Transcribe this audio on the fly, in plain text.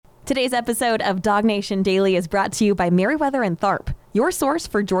Today's episode of Dog Nation Daily is brought to you by Merriweather and Tharp, your source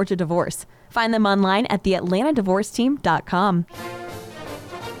for Georgia divorce. Find them online at theatlantadivorceteam.com.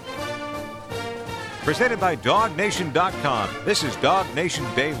 Presented by DogNation.com. This is Dog Nation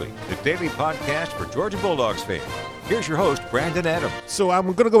Daily, the daily podcast for Georgia Bulldogs fans. Here's your host, Brandon Adams. So I'm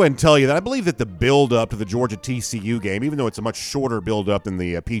going to go ahead and tell you that I believe that the build-up to the Georgia-TCU game, even though it's a much shorter build-up than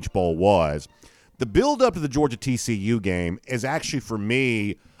the Peach Bowl was, the build-up to the Georgia-TCU game is actually, for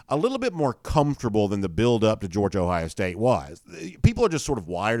me, a little bit more comfortable than the build-up to Georgia-Ohio State was. People are just sort of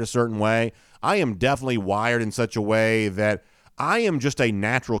wired a certain way. I am definitely wired in such a way that I am just a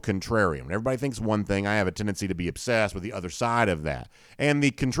natural contrarian. When everybody thinks one thing, I have a tendency to be obsessed with the other side of that. And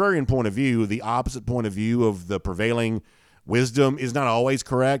the contrarian point of view, the opposite point of view of the prevailing wisdom, is not always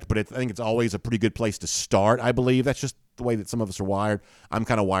correct, but I think it's always a pretty good place to start, I believe. That's just the way that some of us are wired. I'm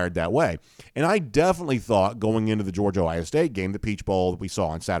kind of wired that way. And I definitely thought going into the Georgia-Ohio State game, the Peach Bowl that we saw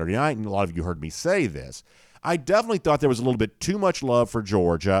on Saturday night, and a lot of you heard me say this, I definitely thought there was a little bit too much love for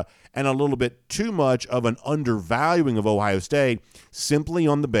Georgia and a little bit too much of an undervaluing of Ohio State simply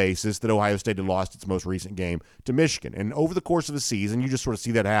on the basis that Ohio State had lost its most recent game to Michigan. And over the course of the season, you just sort of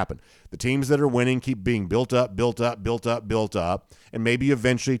see that happen. The teams that are winning keep being built up, and maybe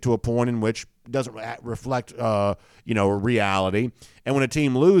eventually to a point in which it doesn't reflect, reality. And when a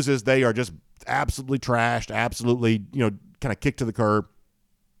team loses, they are just absolutely trashed, absolutely, kind of kicked to the curb.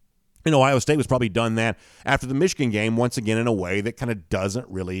 And Ohio State was probably done that after the Michigan game once again in a way that kind of doesn't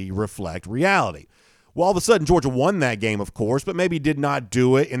really reflect reality. Well, all of a sudden, Georgia won that game, of course, but maybe did not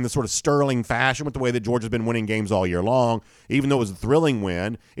do it in the sort of sterling fashion with the way that Georgia's been winning games all year long. Even though it was a thrilling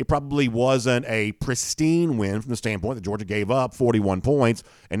win, it probably wasn't a pristine win from the standpoint that Georgia gave up 41 points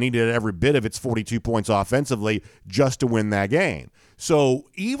and needed every bit of its 42 points offensively just to win that game. So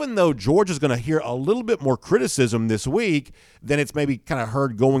even though Georgia's going to hear a little bit more criticism this week than it's maybe kind of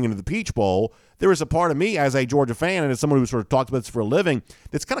heard going into the Peach Bowl, there is a part of me as a Georgia fan and as someone who sort of talks about this for a living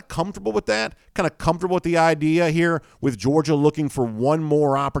that's kind of comfortable with that, kind of comfortable with the idea here with Georgia looking for one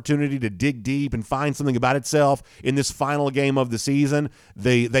more opportunity to dig deep and find something about itself in this final game of the season.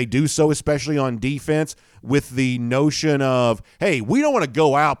 They do so especially on defense with the notion of, hey, we don't want to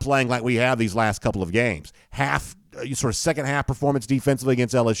go out playing like we have these last couple of games. Sort of second half performance defensively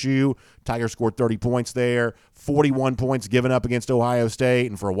against LSU. Tigers scored 30 points there, 41 points given up against Ohio State,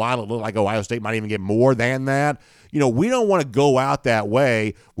 and for a while it looked like Ohio State might even get more than that. We don't want to go out that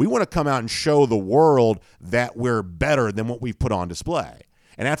way. We want to come out and show the world that we're better than what we've put on display.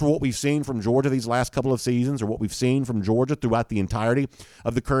 And after what we've seen from Georgia these last couple of seasons, or what we've seen from Georgia throughout the entirety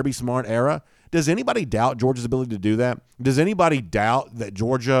of the Kirby Smart era, does anybody doubt Georgia's ability to do that? Does anybody doubt that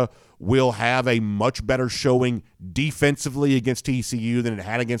Georgia will have a much better showing defensively against TCU than it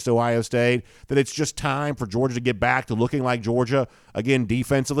had against Ohio State? That it's just time for Georgia to get back to looking like Georgia again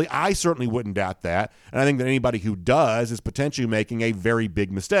defensively? I certainly wouldn't doubt that. And I think that anybody who does is potentially making a very big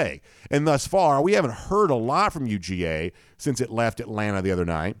mistake. And thus far, we haven't heard a lot from UGA since it left Atlanta the other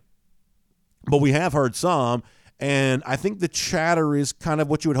night. But we have heard some. And I think the chatter is kind of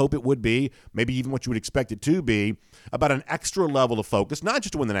what you would hope it would be, maybe even what you would expect it to be, about an extra level of focus, not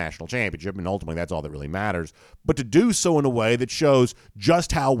just to win the national championship, and ultimately that's all that really matters, but to do so in a way that shows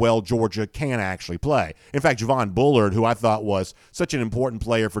just how well Georgia can actually play. In fact, Javon Bullard, who I thought was such an important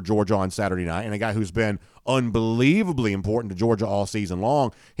player for Georgia on Saturday night, and a guy who's been unbelievably important to Georgia all season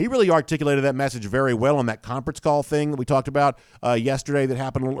long, he really articulated that message very well on that conference call thing that we talked about yesterday that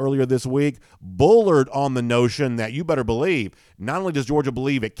happened a little earlier this week. Bullard on the notion that you better believe, not only does Georgia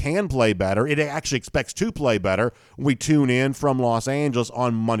believe it can play better, it actually expects to play better when we tune in from Los Angeles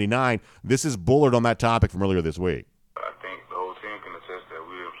on Monday night. This is Bullard on that topic from earlier this week. I think the whole team can attest that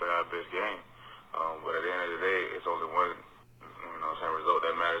we didn't play our best game, but at the end of the day, it's only one result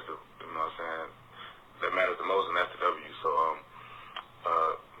that matters. That matters the most, and that's the W. So,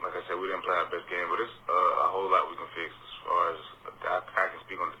 like I said, we didn't play our best game, but it's a whole lot we can fix as far as I can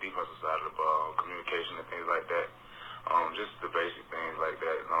speak on the defensive side of the ball, communication and things like that. Just the basic things like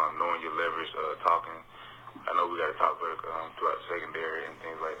that, knowing your leverage, talking. I know we got to talk better throughout the secondary and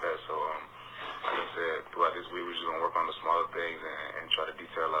things like that. So, like I said, throughout this week, we're just going to work on the smaller things and try to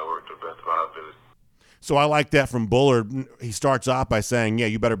detail our work to the best of our ability. So I like that from Bullard. He starts off by saying, yeah,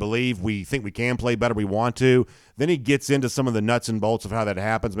 you better believe we think we can play better, we want to. Then he gets into some of the nuts and bolts of how that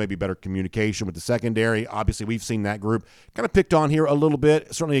happens, maybe better communication with the secondary. Obviously, we've seen that group kind of picked on here a little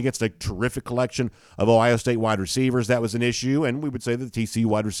bit, certainly against a terrific collection of Ohio State wide receivers. That was an issue, and we would say that the TCU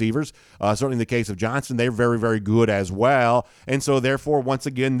wide receivers, certainly in the case of Johnson, they're very, very good as well. And so, therefore, once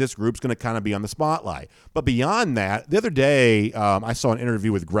again, this group's going to kind of be on the spotlight. But beyond that, the other day, I saw an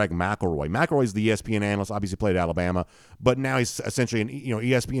interview with Greg McElroy. McElroy's the ESPN analyst, obviously played at Alabama, but now he's essentially an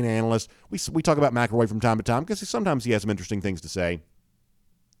ESPN analyst. We talk about McElroy from time to time because sometimes he has some interesting things to say.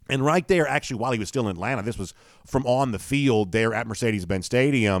 And right there, actually, while he was still in Atlanta, this was from on the field there at Mercedes-Benz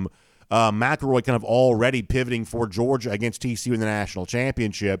Stadium, McElroy kind of already pivoting for Georgia against TCU in the national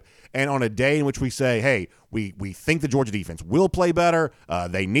championship. And on a day in which we say, hey, we think the Georgia defense will play better,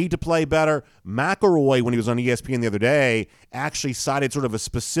 they need to play better, McElroy, when he was on ESPN the other day, actually cited sort of a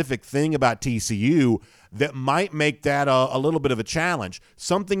specific thing about TCU that might make that a little bit of a challenge.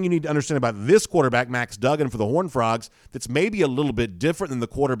 Something you need to understand about this quarterback, Max Duggan, for the Horned Frogs, that's maybe a little bit different than the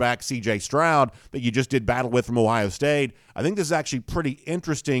quarterback, C.J. Stroud, that you just did battle with from Ohio State. I think this is actually pretty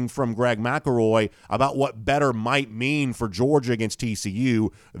interesting from Greg McElroy about what better might mean for Georgia against TCU.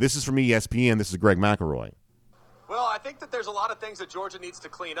 This is from ESPN. This is Greg McElroy. Well, I think that there's a lot of things that Georgia needs to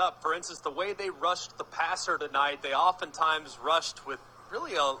clean up. For instance, the way they rushed the passer tonight, they oftentimes rushed with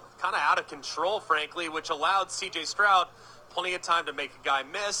really a kind of out of control, frankly, which allowed C.J. Stroud plenty of time to make a guy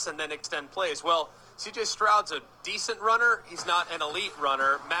miss and then extend plays. Well, C.J. Stroud's a decent runner. He's not an elite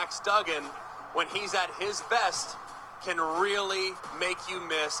runner. Max Duggan, when he's at his best, can really make you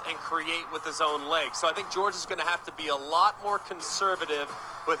miss and create with his own legs. So I think Georgia's going to have to be a lot more conservative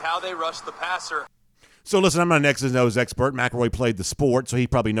with how they rush the passer. So listen, I'm not an X's and O's expert. McElroy played the sport, so he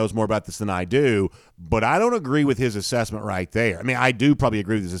probably knows more about this than I do. But I don't agree with his assessment right there. I mean, I do probably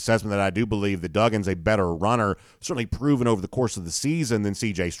agree with his assessment that I do believe that Duggan's a better runner, certainly proven over the course of the season than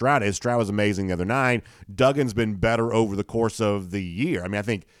C.J. Stroud is. Stroud was amazing the other night. Duggan's been better over the course of the year. I mean, I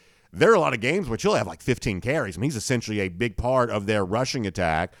think there are a lot of games which he'll have like 15 carries. I mean, he's essentially a big part of their rushing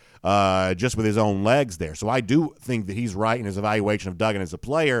attack just with his own legs there. So I do think that he's right in his evaluation of Duggan as a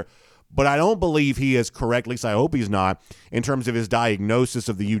player. But I don't believe he is correct, at least I hope he's not, in terms of his diagnosis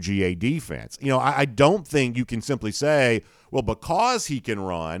of the UGA defense. You know, I don't think you can simply say, well, because he can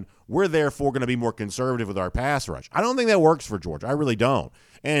run, we're therefore going to be more conservative with our pass rush. I don't think that works for Georgia. I really don't.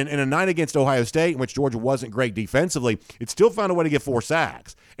 And in a night against Ohio State in which Georgia wasn't great defensively, it still found a way to get 4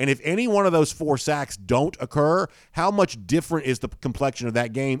 sacks. And if any one of those 4 sacks don't occur, how much different is the complexion of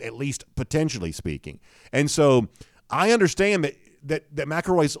that game, at least potentially speaking? And so I understand that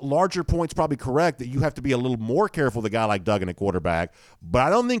McElroy's larger point's probably correct, that you have to be a little more careful with a guy like Duggan at quarterback. But I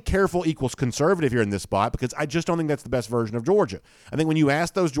don't think careful equals conservative here in this spot because I just don't think that's the best version of Georgia. I think when you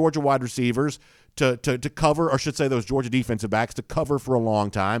ask those Georgia wide receivers to cover, or I should say those Georgia defensive backs to cover for a long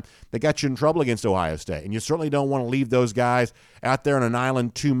time, they got you in trouble against Ohio State. And you certainly don't want to leave those guys out there on an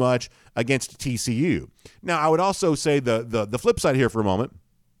island too much against TCU. Now, I would also say the flip side here for a moment,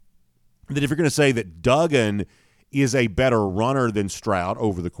 that if you're going to say that Duggan is a better runner than Stroud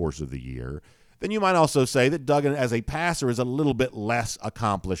over the course of the year, then you might also say that Duggan as a passer is a little bit less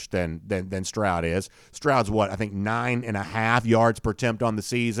accomplished than Stroud is. Stroud's I think 9.5 yards per attempt on the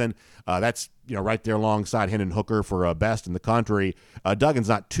season. That's right there alongside Hendon Hooker for best in the country. Duggan's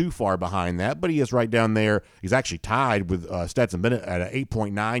not too far behind that, but he is right down there. He's actually tied with Stetson Bennett at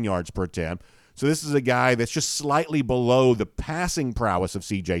 8.9 yards per attempt. So this is a guy that's just slightly below the passing prowess of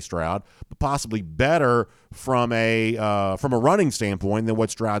C.J. Stroud, but possibly better from a running standpoint than what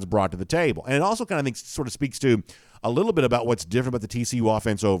Stroud's brought to the table. And it also kind of sort of speaks to a little bit about what's different about the TCU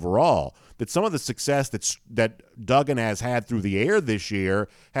offense overall, that some of the success that Duggan has had through the air this year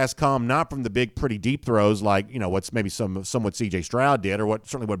has come not from the big, pretty deep throws like, what's maybe somewhat C.J. Stroud did, or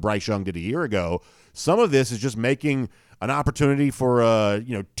certainly what Bryce Young did a year ago. Some of this is just making an opportunity for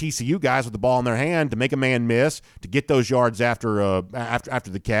TCU guys with the ball in their hand to make a man miss, to get those yards after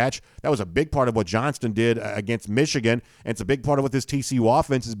the catch. That was a big part of what Johnston did against Michigan, and it's a big part of what this TCU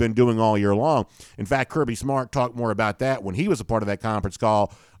offense has been doing all year long. In fact, Kirby Smart talked more about that when he was a part of that conference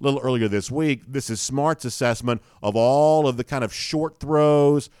call a little earlier this week. This is Smart's assessment of all of the kind of short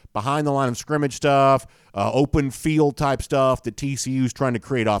throws, behind the line of scrimmage stuff, open field type stuff that TCU's trying to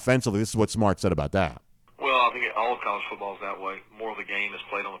create offensively. This is what Smart said about that. Well, I think all of college football is that way. More of the game is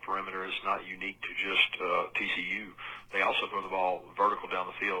played on the perimeter. It's not unique to just TCU. They also throw the ball vertical down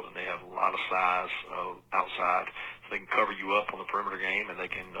the field, and they have a lot of size outside. So they can cover you up on the perimeter game, and they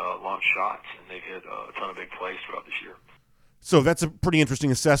can launch shots, and they've hit a ton of big plays throughout this year. So that's a pretty interesting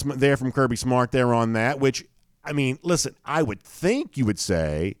assessment there from Kirby Smart there on that, which, I mean, listen, I would think you would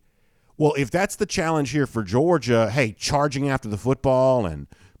say, well, if that's the challenge here for Georgia, hey, charging after the football and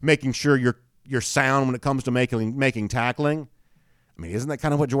making sure you're sound when it comes to making tackling. I mean, isn't that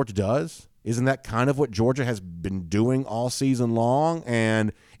kind of what Georgia does? Isn't that kind of what Georgia has been doing all season long?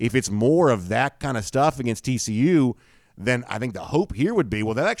 And if it's more of that kind of stuff against TCU, then I think the hope here would be,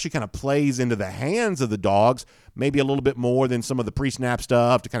 well, that actually kind of plays into the hands of the Dogs, maybe a little bit more than some of the pre-snap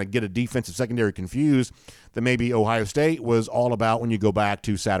stuff to kind of get a defensive secondary confused that maybe Ohio State was all about when you go back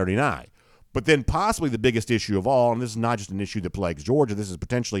to Saturday night. But then possibly the biggest issue of all, and this is not just an issue that plagues Georgia, this is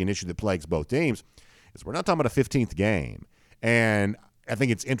potentially an issue that plagues both teams, is we're not talking about a 15th game. And I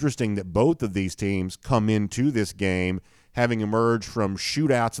think it's interesting that both of these teams come into this game having emerged from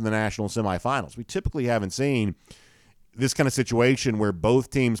shootouts in the national semifinals. We typically haven't seen this kind of situation where both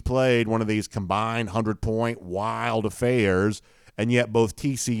teams played one of these combined 100-point wild affairs, and yet both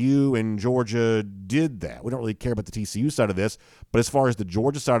TCU and Georgia did that. We don't really care about the TCU side of this, but as far as the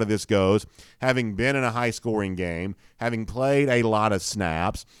Georgia side of this goes, having been in a high-scoring game, having played a lot of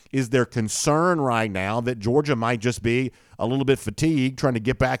snaps, is there concern right now that Georgia might just be a little bit fatigued trying to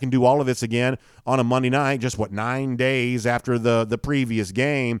get back and do all of this again on a Monday night, just 9 days after the previous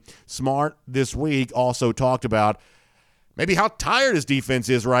game? Smart this week also talked about maybe how tired his defense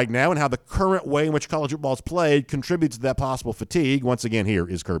is right now and how the current way in which college football is played contributes to that possible fatigue. Once again, here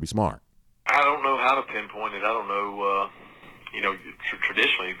is Kirby Smart. I don't know how to pinpoint it. I don't know.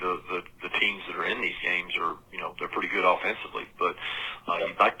 Traditionally, the teams that are in these games are, they're pretty good offensively, but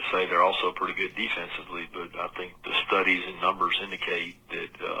you'd like to say they're also pretty good defensively. But I think the studies and numbers indicate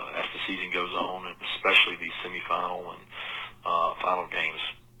that as the season goes on, and especially these semifinal and final games,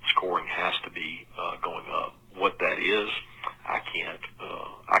 scoring has to be going up. What that is, I can't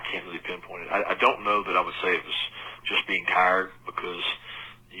really pinpoint it. I don't know that I would say it was just being tired, because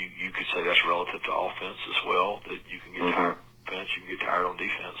you could say that's relative to offense as well, that you can get tired on offense, you can get tired on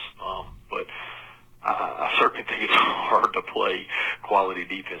defense. But I certainly think it's hard to play quality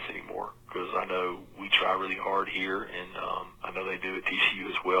defense anymore, because I know we try really hard here, and I know they do at TCU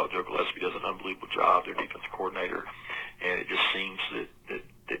as well. Joe Gillespie does an unbelievable job, their defensive coordinator, and it just seems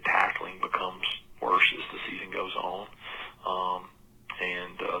that tackling becomes worse as the season goes on,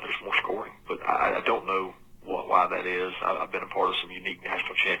 and there's more scoring. But I don't know why that is. I've been a part of some unique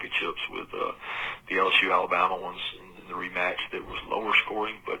national championships with the LSU-Alabama ones in the rematch that was lower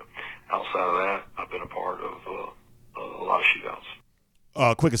scoring, but outside of that, I've been a part of a lot of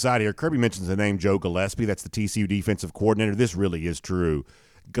shootouts. Quick aside here, Kirby mentions the name Joe Gillespie. That's the TCU defensive coordinator. This really is true.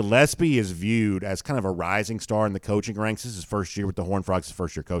 Gillespie is viewed as kind of a rising star in the coaching ranks. This is his first year with the Horned Frogs, his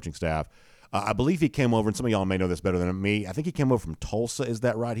first year coaching staff. I believe he came over, and some of y'all may know this better than me. I think he came over from Tulsa. Is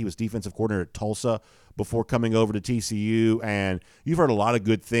that right? He was defensive coordinator at Tulsa before coming over to TCU, and you've heard a lot of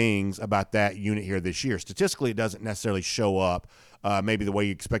good things about that unit here this year. Statistically, it doesn't necessarily show up maybe the way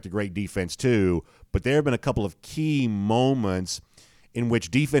you expect a great defense to, but there have been a couple of key moments in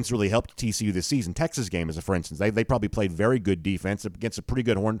which defense really helped TCU this season. Texas game, as a for instance, they probably played very good defense against a pretty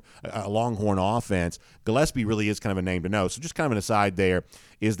good Longhorn offense. Gillespie really is kind of a name to know. So just kind of an aside there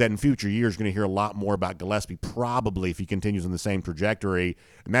is that in future years, you're going to hear a lot more about Gillespie, probably if he continues on the same trajectory.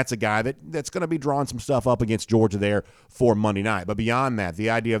 And that's a guy that's going to be drawing some stuff up against Georgia there for Monday night. But beyond that, the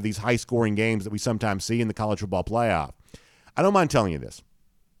idea of these high-scoring games that we sometimes see in the college football playoff, I don't mind telling you this.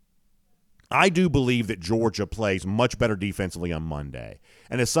 I do believe that Georgia plays much better defensively on Monday.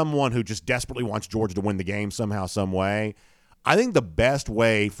 And as someone who just desperately wants Georgia to win the game somehow, some way, I think the best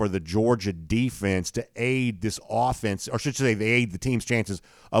way for the Georgia defense to aid this offense, or should I say they aid the team's chances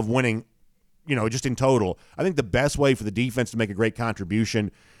of winning, just in total, I think the best way for the defense to make a great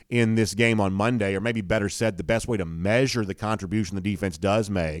contribution in this game on Monday, or maybe better said, the best way to measure the contribution the defense does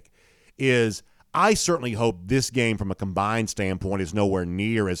make, is I certainly hope this game from a combined standpoint is nowhere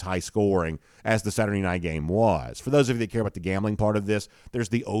near as high scoring as the Saturday night game was. For those of you that care about the gambling part of this, there's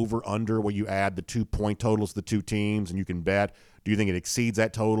the over-under where you add the 2-point totals of the two teams, and you can bet, do you think it exceeds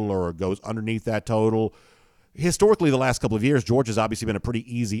that total or goes underneath that total? Historically, the last couple of years, Georgia's obviously been a pretty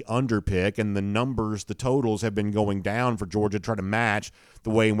easy underpick, and the numbers, the totals have been going down for Georgia to try to match the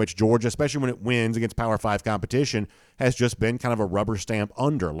way in which Georgia, especially when it wins against Power 5 competition, has just been kind of a rubber stamp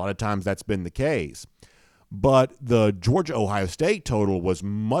under. A lot of times that's been the case. But the Georgia-Ohio State total was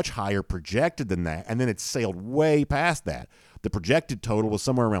much higher projected than that, and then it sailed way past that. The projected total was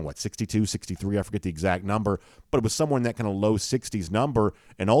somewhere around, 62, 63, I forget the exact number, but it was somewhere in that kind of low 60s number,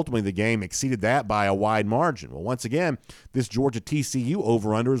 and ultimately the game exceeded that by a wide margin. Well, once again, this Georgia-TCU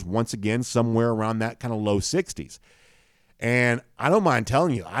over-under is once again somewhere around that kind of low 60s. And I don't mind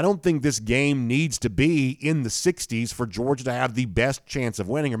telling you, I don't think this game needs to be in the 60s for Georgia to have the best chance of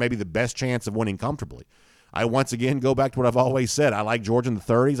winning, or maybe the best chance of winning comfortably. I once again go back to what I've always said. I like Georgia in the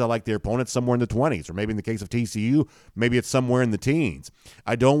 30s. I like their opponents somewhere in the 20s, or maybe in the case of TCU, maybe it's somewhere in the teens.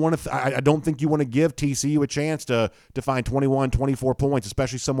 I don't think you want to give TCU a chance to find 21, 24 points,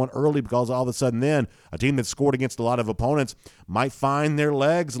 especially someone early, because all of a sudden then a team that scored against a lot of opponents might find their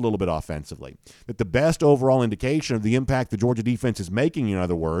legs a little bit offensively. That the best overall indication of the impact the Georgia defense is making, in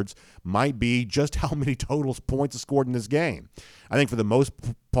other words, might be just how many total points are scored in this game. I think for the most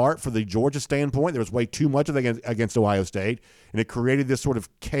part for the Georgia standpoint. There was way too much of it against Ohio State, and it created this sort of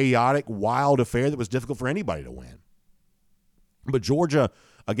chaotic, wild affair that was difficult for anybody to win. But Georgia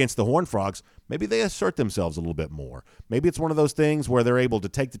against the Horned Frogs, maybe they assert themselves a little bit more. Maybe it's one of those things where they're able to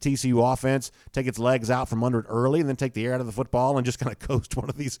take the TCU offense, take its legs out from under it early, and then take the air out of the football and just kind of coast one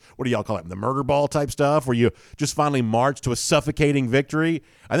of these, what do y'all call it, the murder ball type stuff, where you just finally march to a suffocating victory.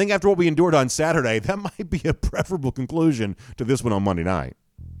 I think after what we endured on Saturday, that might be a preferable conclusion to this one on Monday night.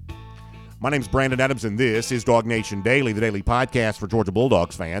 My name's Brandon Adams, and this is Dog Nation Daily, the daily podcast for Georgia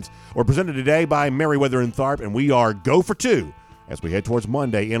Bulldogs fans. We're presented today by Merriweather and Tharp, and we are go for two as we head towards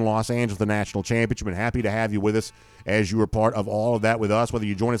Monday in Los Angeles, the national championship. And happy to have you with us as you are part of all of that with us. Whether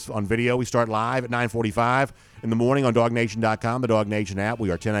you join us on video, we start live at 9:45 in the morning on DogNation.com, the Dog Nation app. We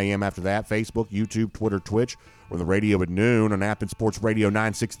are 10 a.m. after that. Facebook, YouTube, Twitter, Twitch. We're on the radio at noon on App and Sports Radio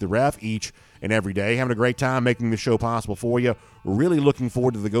 960 The Ref each and every day. Having a great time making this show possible for you. Really looking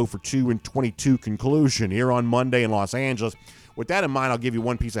forward to the Go for 2 and 22 conclusion here on Monday in Los Angeles. With that in mind, I'll give you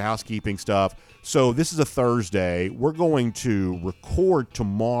one piece of housekeeping stuff. So this is a Thursday. We're going to record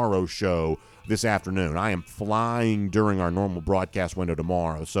tomorrow's show this afternoon. I am flying during our normal broadcast window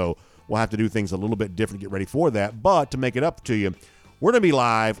tomorrow, so we'll have to do things a little bit different to get ready for that. But to make it up to you, we're going to be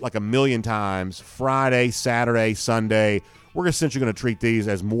live like a million times Friday, Saturday, Sunday. We're essentially going to treat these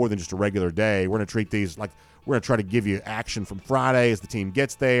as more than just a regular day. We're going to treat these like we're going to try to give you action from Friday as the team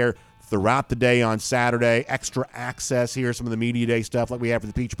gets there, throughout the day on Saturday, extra access here, some of the media day stuff like we have for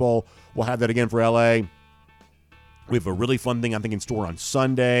the Peach Bowl. We'll have that again for LA. We have a really fun thing, I think, in store on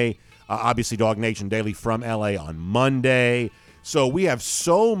Sunday. Obviously, Dog Nation Daily from LA on Monday. So we have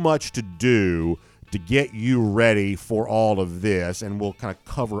so much to do to get you ready for all of this, and we'll kind of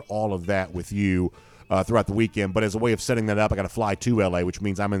cover all of that with you throughout the weekend. But as a way of setting that up, I got to fly to LA, which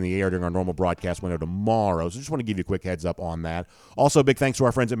means I'm in the air during our normal broadcast window tomorrow. So just want to give you a quick heads up on that. Also, big thanks to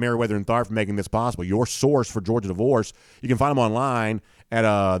our friends at Merriweather and Tharp for making this possible. Your source for Georgia divorce. You can find them online at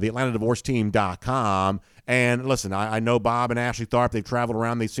theatlantadivorceteam.com. And listen, I know Bob and Ashley Tharp. They've traveled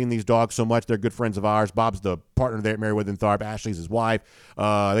around. They've seen these dogs so much. They're good friends of ours. Bob's the partner there at Merriweather and Tharp. Ashley's his wife.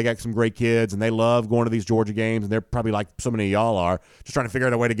 They got some great kids, and they love going to these Georgia games. And they're probably like so many of y'all are, just trying to figure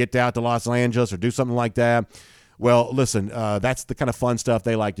out a way to get out to Los Angeles or do something like that. Well, listen, that's the kind of fun stuff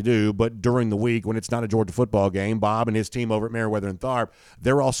they like to do. But during the week, when it's not a Georgia football game, Bob and his team over at Merriweather and Tharp,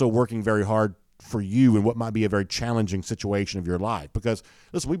 they're also working very hard for you in what might be a very challenging situation of your life. Because,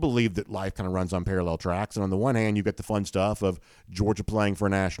 listen, we believe that life kind of runs on parallel tracks. And on the one hand, you get the fun stuff of Georgia playing for a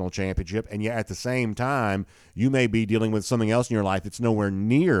national championship. And yet at the same time, you may be dealing with something else in your life that's nowhere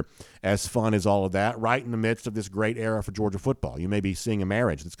near as fun as all of that, right in the midst of this great era for Georgia football. You may be seeing a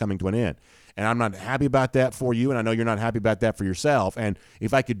marriage that's coming to an end. And I'm not happy about that for you, and I know you're not happy about that for yourself. And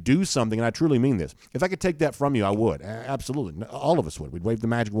if I could do something, and I truly mean this, if I could take that from you, I would. Absolutely. All of us would. We'd wave the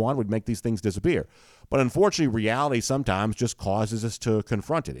magic wand. We'd make these things disappear. But unfortunately, reality sometimes just causes us to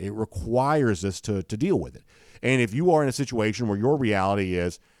confront it. It requires us to deal with it. And if you are in a situation where your reality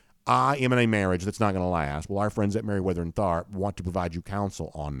is, I am in a marriage that's not going to last, well, our friends at Merriweather and Tharp want to provide you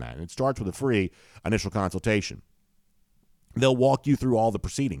counsel on that. And it starts with a free initial consultation. They'll walk you through all the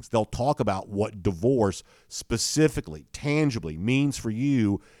proceedings. They'll talk about what divorce specifically, tangibly means for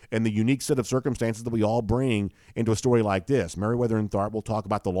you and the unique set of circumstances that we all bring into a story like this. Merriweather and Tharp will talk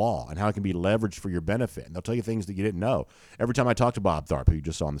about the law and how it can be leveraged for your benefit. And they'll tell you things that you didn't know. Every time I talk to Bob Tharp, who you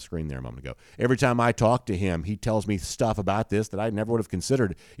just saw on the screen there a moment ago, every time I talk to him, he tells me stuff about this that I never would have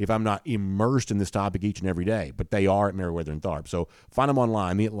considered if I'm not immersed in this topic each and every day. But they are at Merriweather and Tharp. So find them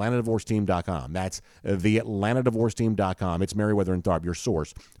online, theatlantadivorceteam.com. That's theatlantadivorceteam.com. It's Merriweather and Tharp, your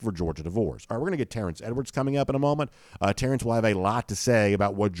source for Georgia divorce. All right, we're going to get Terrence Edwards coming up in a moment. Terrence will have a lot to say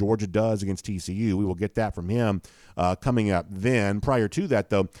about what Georgia does against TCU. We will get that from him coming up then. Prior to that,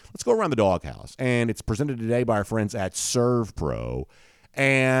 though, let's go around the doghouse. And it's presented today by our friends at ServPro.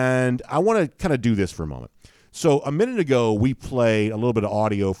 And I want to kind of do this for a moment. So a minute ago, we played a little bit of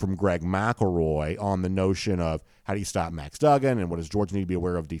audio from Greg McElroy on the notion of how do you stop Max Duggan and what does Georgia need to be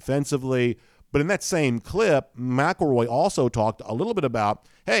aware of defensively. But in that same clip, McElroy also talked a little bit about,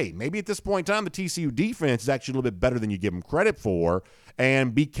 hey, maybe at this point in time, the TCU defense is actually a little bit better than you give them credit for,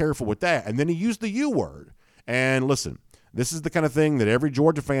 and be careful with that. And then he used the U word. And listen, this is the kind of thing that every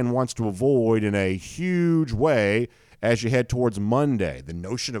Georgia fan wants to avoid in a huge way as you head towards Monday. The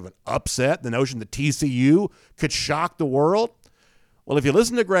notion of an upset, the notion that TCU could shock the world. Well, if you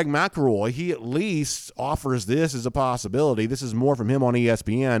listen to Greg McElroy, he at least offers this as a possibility. This is more from him on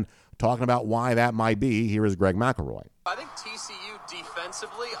ESPN, talking about why that might be. Here is Greg McElroy. I think TCU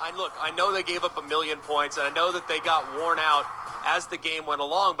defensively, I know they gave up 1 million points, and I know that they got worn out as the game went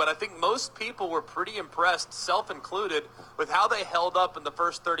along. But I think most people were pretty impressed, self-included, with how they held up in the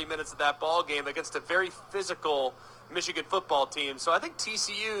first 30 minutes of that ball game against a very physical Michigan football team. So I think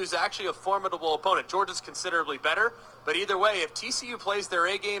TCU is actually a formidable opponent. Georgia's considerably better, but either way, if TCU plays their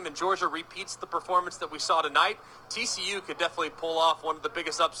A game and Georgia repeats the performance that we saw tonight, TCU could definitely pull off one of the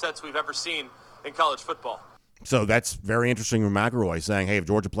biggest upsets we've ever seen in college football. So that's very interesting from McElroy saying, hey, if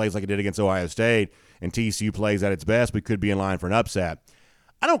Georgia plays like it did against Ohio State and TCU plays at its best, we could be in line for an upset.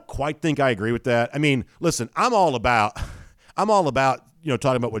 I don't quite think I agree with that. I mean, listen, I'm all about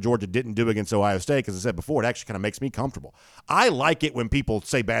talking about what Georgia didn't do against Ohio State, because I said before, it actually kind of makes me comfortable. I like it when people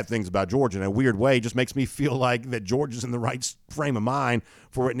say bad things about Georgia in a weird way. It just makes me feel like that Georgia's in the right frame of mind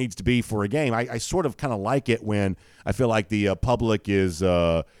for what it needs to be for a game. I sort of kind of like it when I feel like the public is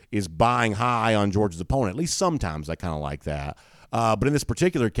buying high on Georgia's opponent. At least sometimes I kind of like that. But in this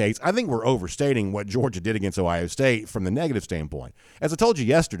particular case, I think we're overstating what Georgia did against Ohio State from the negative standpoint. As I told you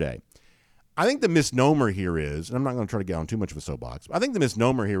yesterday, I think the misnomer here is, and I'm not going to try to get on too much of a soapbox, but I think the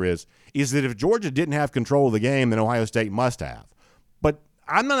misnomer here is that if Georgia didn't have control of the game, then Ohio State must have. But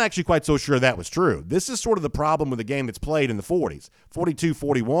I'm not actually quite so sure that was true. This is sort of the problem with a game that's played in the 40s.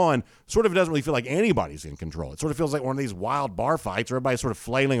 42-41 sort of doesn't really feel like anybody's in control. It sort of feels like one of these wild bar fights where everybody's sort of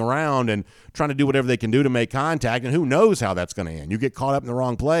flailing around and trying to do whatever they can do to make contact, and who knows how that's going to end. You get caught up in the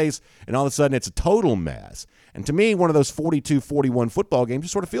wrong place, and all of a sudden it's a total mess. And to me, one of those 42-41 football games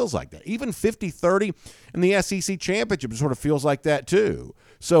just sort of feels like that. Even 50-30 in the SEC championship sort of feels like that too.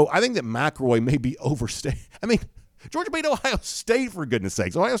 So I think that McElroy may be overstated. I mean, Georgia beat Ohio State, for goodness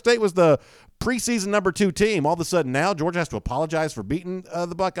sakes. Ohio State was the preseason number 2 team. All of a sudden now Georgia has to apologize for beating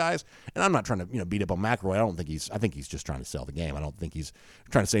the Buckeyes. And I'm not trying to beat up on McElroy. I think he's just trying to sell the game. I don't think he's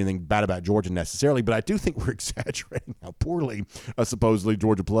trying to say anything bad about Georgia necessarily, but I do think we're exaggerating how poorly supposedly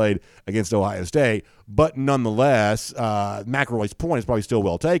Georgia played against Ohio State. But nonetheless, McElroy's point is probably still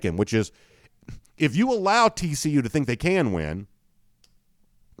well taken, which is if you allow TCU to think they can win,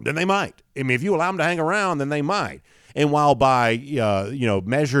 then they might. I mean, if you allow them to hang around, then they might. And while by,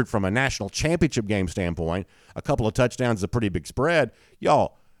 measured from a national championship game standpoint, a couple of touchdowns is a pretty big spread,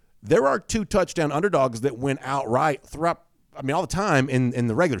 y'all, there are 2 touchdown underdogs that win outright throughout, all the time in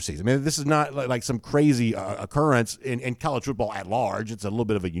the regular season. I mean, this is not like some crazy occurrence in college football at large. It's a little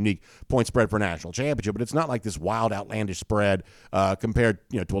bit of a unique point spread for a national championship, but it's not like this wild, outlandish spread compared,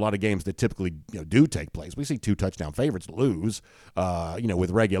 to a lot of games that typically do take place. We see 2 touchdown favorites lose,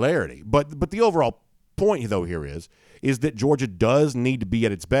 with regularity. But the overall point, though, here is that Georgia does need to be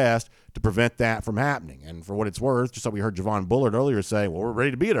at its best to prevent that from happening. And for what it's worth, just like we heard Javon Bullard earlier say, well, we're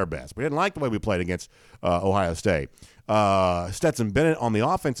ready to be at our best. We didn't like the way we played against Ohio State. Stetson Bennett on the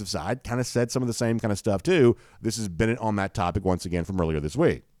offensive side kind of said some of the same kind of stuff, too. This is Bennett on that topic once again from earlier this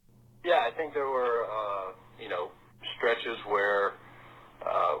week. Yeah, I think there were, stretches where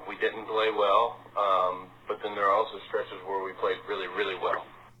we didn't play well, but then there are also stretches where we played really, really well.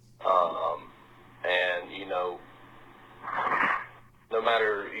 No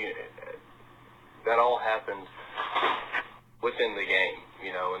matter, that all happened within the game,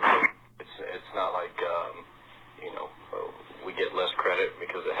 and so it's not like, we get less credit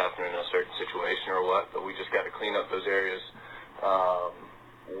because it happened in a certain situation or what, but we just got to clean up those areas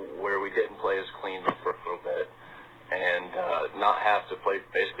where we didn't play as clean for a little bit and not have to play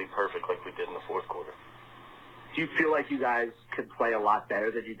basically perfect like we did in the fourth quarter. Do you feel like you guys could play a lot better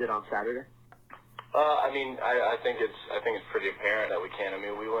than you did on Saturday? I think it's pretty apparent that we can.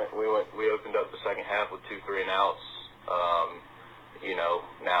 We opened up the second half with 2 3-and-outs.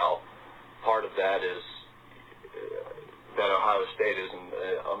 Now part of that is that Ohio State is an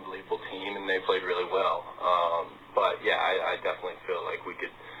unbelievable team and they played really well. But yeah, I definitely feel like we can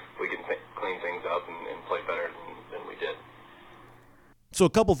clean things up and play better than we did. So a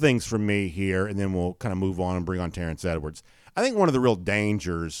couple things from me here, and then we'll kind of move on and bring on Terrence Edwards. I think one of the real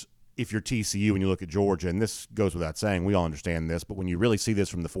dangers if you're TCU and you look at Georgia, and this goes without saying, we all understand this, but when you really see this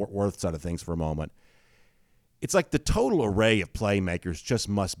from the Fort Worth side of things for a moment, it's like the total array of playmakers just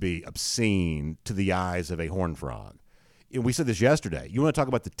must be obscene to the eyes of a Horned Frog. We said this yesterday. You want to talk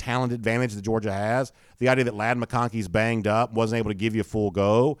about the talent advantage that Georgia has? The idea that Ladd McConkey's banged up, wasn't able to give you a full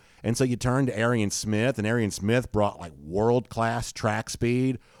go, and so you turn to Arian Smith, and Arian Smith brought like world-class track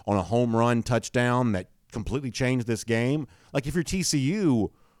speed on a home run touchdown that completely changed this game. Like if you're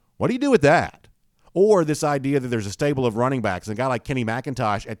TCU, what do you do with that? Or this idea that there's a stable of running backs, and a guy like Kenny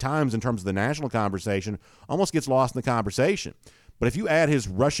McIntosh at times in terms of the national conversation almost gets lost in the conversation. But if you add his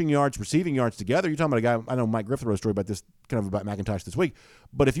rushing yards, receiving yards together, you're talking about a guy, I know Mike Griffith wrote a story about this, kind of about McIntosh this week.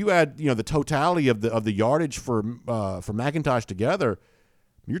 But if you add, the totality of the yardage for McIntosh together,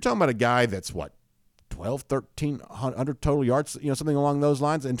 you're talking about a guy that's 12 12, 1,300 total yards, something along those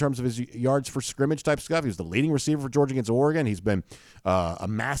lines in terms of his yards for scrimmage type stuff. He was the leading receiver for Georgia against Oregon. He's been a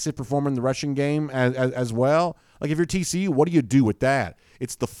massive performer in the rushing game as well. Like, if you're TCU, what do you do with that?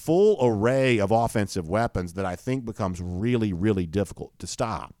 It's the full array of offensive weapons that I think becomes really, really difficult to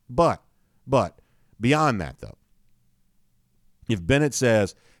stop. But beyond that, though, if Bennett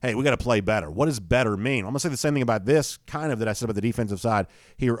says, hey, we got to play better, what does better mean? I'm going to say the same thing about this kind of that I said about the defensive side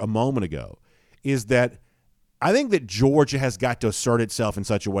here a moment ago, is that I think that Georgia has got to assert itself in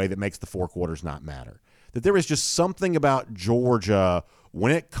such a way that makes the four quarters not matter. That there is just something about Georgia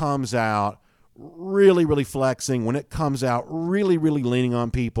when it comes out really, really flexing, when it comes out really, really leaning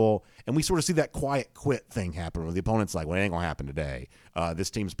on people, and we sort of see that quiet quit thing happen where the opponent's like, well, it ain't going to happen today. This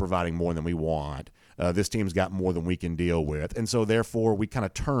team's providing more than we want. This team's got more than we can deal with. And so, therefore, we kind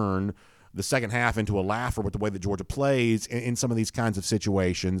of turn the second half into a laugher with the way that Georgia plays in some of these kinds of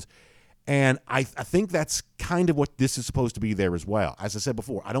situations. And I think that's kind of what this is supposed to be there as well. As I said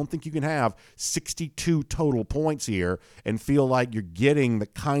before, I don't think you can have 62 total points here and feel like you're getting the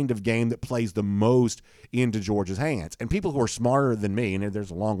kind of game that plays the most into Georgia's hands. And people who are smarter than me, and there's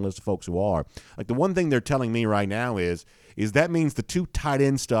a long list of folks who are, like, the one thing they're telling me right now is that means the two tight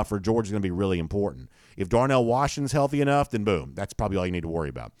end stuff for Georgia is going to be really important. If Darnell Washington's healthy enough, then boom, that's probably all you need to worry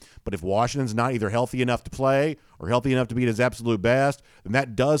about. But if Washington's not either healthy enough to play or healthy enough to be at his absolute best, then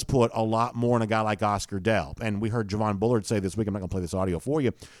that does put a lot more on a guy like Oscar Delp. And we heard Javon Bullard say this week, I'm not going to play this audio for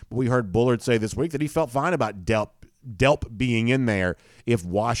you, but we heard Bullard say this week that he felt fine about Delp being in there if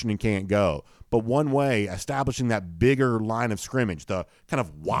Washington can't go. But one way, establishing that bigger line of scrimmage, the kind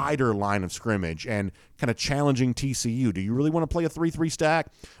of wider line of scrimmage, and kind of challenging TCU. Do you really want to play a 3-3 stack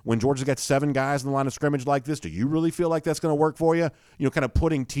when Georgia's got 7 guys in the line of scrimmage like this? Do you really feel like that's going to work for you? Kind of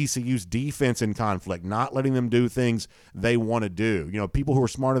putting TCU's defense in conflict, not letting them do things they want to do. People who are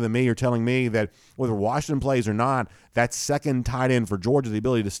smarter than me are telling me that whether Washington plays or not, that second tight end for Georgia, the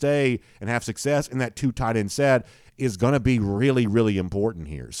ability to stay and have success in that 2 tight end set, is going to be really, really important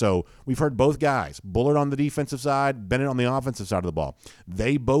here. So we've heard both guys, Bullard on the defensive side, Bennett on the offensive side of the ball.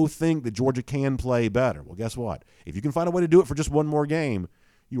 They both think that Georgia can play better. Well, guess what? If you can find a way to do it for just one more game,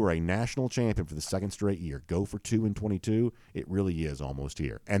 you are a national champion for the second straight year. Go for 2 in 22. It really is almost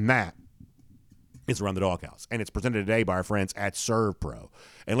here. And that is Around the Doghouse. And it's presented today by our friends at ServPro.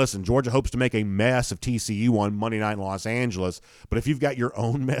 And listen, Georgia hopes to make a mess of TCU on Monday night in Los Angeles. But if you've got your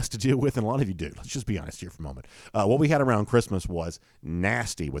own mess to deal with, and a lot of you do, let's just be honest here for a moment. What we had around Christmas was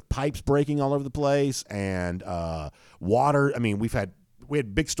nasty, with pipes breaking all over the place and water. I mean, we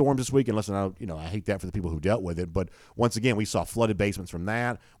had big storms this week, and listen, I hate that for the people who dealt with it, but once again, we saw flooded basements from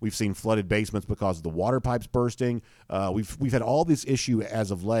that. We've seen flooded basements because of the water pipes bursting. We've had all this issue as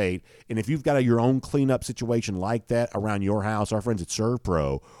of late, and if you've got your own cleanup situation like that around your house, our friends at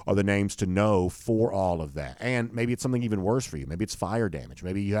ServPro are the names to know for all of that. And maybe it's something even worse for you. Maybe it's fire damage.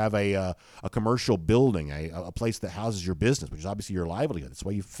 Maybe you have a commercial building, a place that houses your business, which is obviously your livelihood. It's the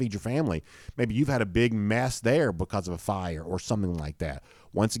way you feed your family. Maybe you've had a big mess there because of a fire or something like that.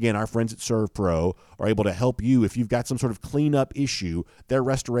 Once again, our friends at ServPro are able to help you if you've got some sort of cleanup issue. Their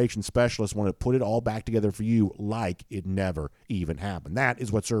restoration specialists want to put it all back together for you like it never even happened. That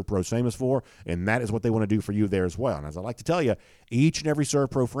is what ServPro is famous for, and that is what they want to do for you there as well. And as I like to tell you, each and every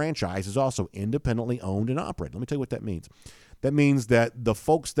ServPro franchise is also independently owned and operated. Let me tell you what that means. That means that the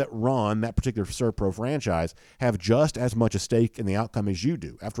folks that run that particular ServPro franchise have just as much a stake in the outcome as you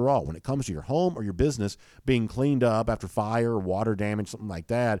do. After all, when it comes to your home or your business being cleaned up after fire or water damage, something like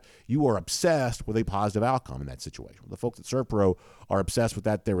that, you are obsessed with a positive outcome in that situation. The folks at ServPro are obsessed with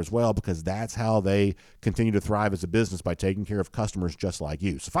that there as well, because that's how they continue to thrive as a business, by taking care of customers just like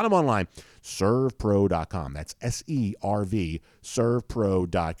you. So find them online, servpro.com. That's SERV,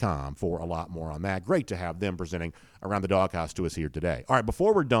 servpro.com, for a lot more on that. Great to have them presenting Around the Doghouse to us here today. All right,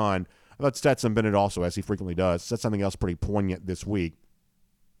 before we're done, I thought Stetson Bennett also, as he frequently does, said something else pretty poignant this week.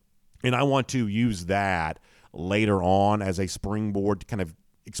 And I want to use that later on as a springboard to kind of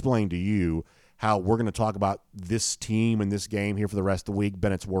explain to you how we're going to talk about this team and this game here for the rest of the week.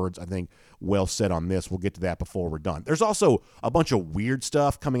 Bennett's words, I think, well said on this. We'll get to that before we're done. There's also a bunch of weird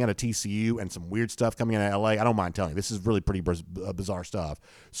stuff coming out of TCU and some weird stuff coming out of LA. I don't mind telling you, this is really pretty bizarre stuff.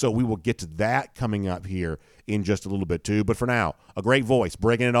 So we will get to that coming up here in just a little bit too. But for now, a great voice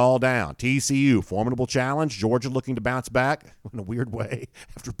breaking it all down. TCU, formidable challenge. Georgia looking to bounce back in a weird way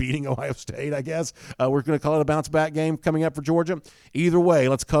after beating Ohio State, I guess. We're going to call it a bounce back game coming up for Georgia. Either way,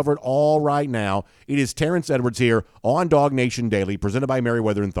 let's cover it all right now. It is Terrence Edwards here on Dog Nation Daily, presented by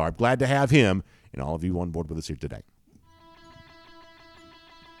Merriweather and Tharp. Glad to have him and all of you on board with us here today.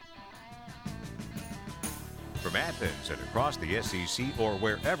 From Athens and across the SEC or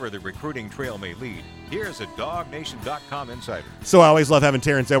wherever the recruiting trail may lead, here's a DogNation.com insider. So I always love having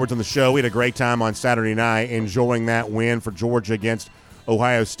Terrence Edwards on the show. We had a great time on Saturday night enjoying that win for Georgia against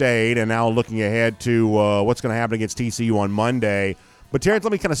Ohio State, and now looking ahead to what's going to happen against TCU on Monday. But Terrence,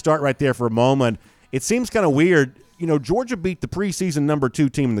 let me kind of start right there for a moment. It seems kind of weird. Georgia beat the preseason number 2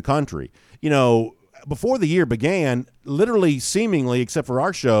 team in the country. Before the year began, literally seemingly, except for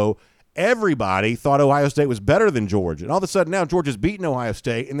our show, everybody thought Ohio State was better than Georgia. And all of a sudden now Georgia's beaten Ohio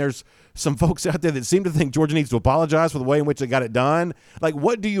State, and there's some folks out there that seem to think Georgia needs to apologize for the way in which they got it done. Like,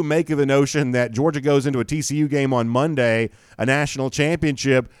 what do you make of the notion that Georgia goes into a TCU game on Monday, a national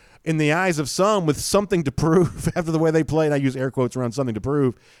championship, in the eyes of some with something to prove after the way they played? I use air quotes around something to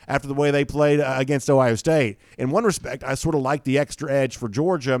prove after the way they played against Ohio State. In one respect, I sort of like the extra edge for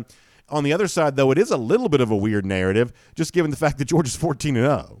Georgia. On the other side, though, it is a little bit of a weird narrative, just given the fact that Georgia's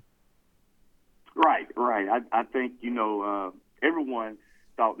 14-0. Right. I think, everyone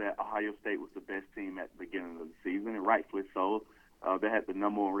thought that Ohio State was the best team at the beginning of the season, and rightfully so. They had the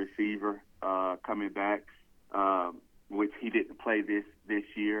number one receiver coming back, which he didn't play this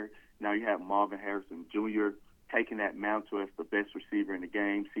year. Now you have Marvin Harrison Jr. taking that mantle as the best receiver in the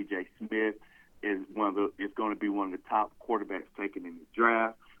game. C.J. Smith is going to be one of the top quarterbacks taken in the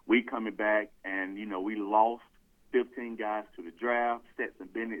draft. We coming back, and, we lost 15 guys to the draft. Stetson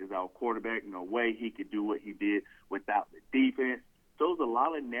Bennett is our quarterback. No way he could do what he did without the defense. So there's a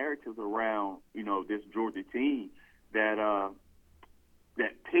lot of narratives around, this Georgia team that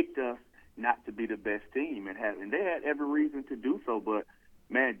picked us not to be the best team, and they had every reason to do so. But,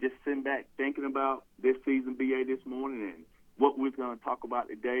 man, just sitting back thinking about this season, BA, this morning, and what we're going to talk about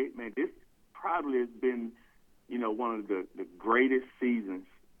today, man, this probably has been, one of the greatest seasons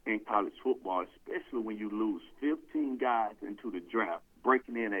in college football, especially when you lose 15 guys into the draft,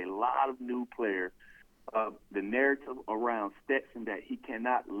 breaking in a lot of new players. The narrative around Stetson that he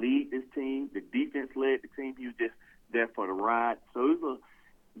cannot lead this team, the defense led the team, he was just there for the ride. So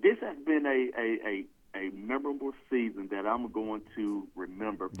this has been a memorable season that I'm going to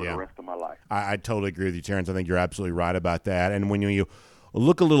remember for the rest of my life. I totally agree with you, Terrence. I think you're absolutely right about that. And when you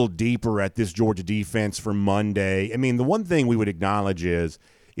look a little deeper at this Georgia defense for Monday, I mean, the one thing we would acknowledge is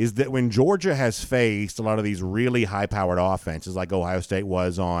that when Georgia has faced a lot of these really high-powered offenses like Ohio State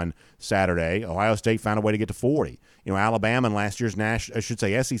was on Saturday, Ohio State found a way to get to 40. Alabama in last year's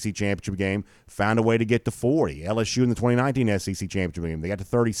SEC championship game found a way to get to 40. LSU in the 2019 SEC championship game, they got to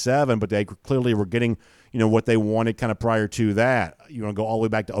 37, but they clearly were getting, what they wanted kind of prior to that. You want to go all the way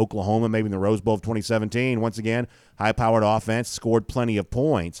back to Oklahoma, maybe in the Rose Bowl of 2017. Once again, high-powered offense, scored plenty of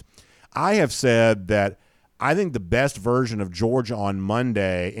points. I have said that I think the best version of Georgia on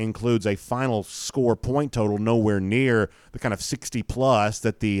Monday includes a final score point total nowhere near the kind of 60-plus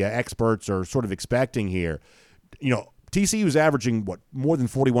that the experts are sort of expecting here. TCU is averaging, more than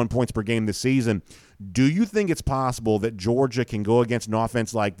 41 points per game this season. Do you think it's possible that Georgia can go against an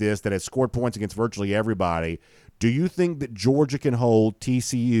offense like this that has scored points against virtually everybody? Do you think that Georgia can hold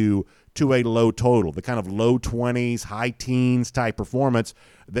TCU to a low total, the kind of low 20s, high teens type performance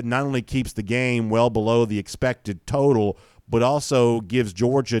that not only keeps the game well below the expected total, but also gives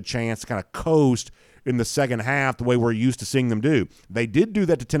Georgia a chance to kind of coast in the second half the way we're used to seeing them do? They did do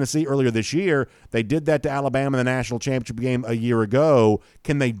that to Tennessee earlier this year. They did that to Alabama in the national championship game a year ago.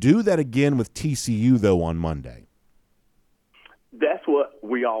 Can they do that again with TCU, though, on Monday? That's what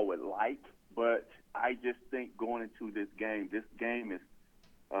we all would like, but I just think going into this game is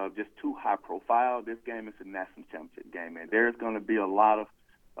just too high profile. This game is a national championship game, and there's going to be a lot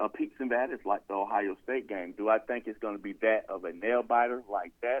of peaks and valleys like the Ohio State game. Do I think it's going to be that of a nail-biter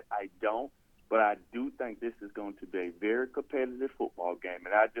like that? I don't, but I do think this is going to be a very competitive football game,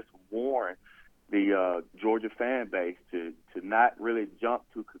 and I just warn the Georgia fan base to not really jump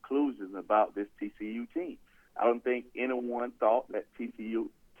to conclusions about this TCU team. I don't think anyone thought that TCU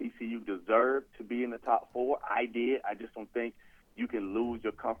deserved to be in the top 4. I did. I just don't think you can lose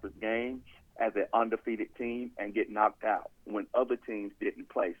your conference game as an undefeated team and get knocked out when other teams didn't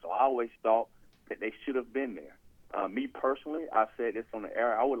play. So I always thought that they should have been there. Me personally, I've said this on the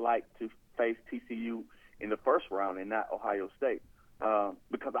air, I would like to face TCU in the first round and not Ohio State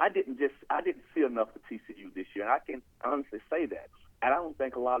because I didn't see enough of TCU this year, and I can honestly say that. And I don't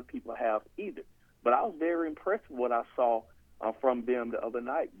think a lot of people have either. But I was very impressed with what I saw from them the other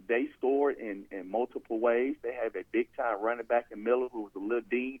night. They scored in multiple ways. They have a big-time running back in Miller who was a little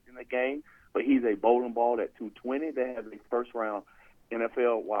dinged in the game, but he's a bowling ball at 220. They have a first-round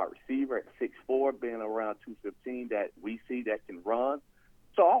NFL wide receiver at 6'4", being around 215 that we see that can run.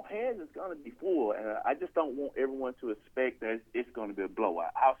 So all hands is going to be full, and I just don't want everyone to expect that it's going to be a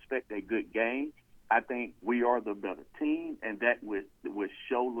blowout. I expect a good game. I think we are the better team, and that would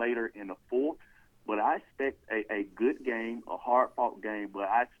show later in the fourth. But I expect a good game, a hard-fought game, but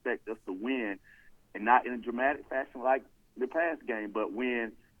I expect us to win, and not in a dramatic fashion like the past game, but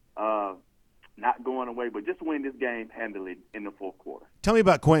win not going away, but just win this game handily in the fourth quarter. Tell me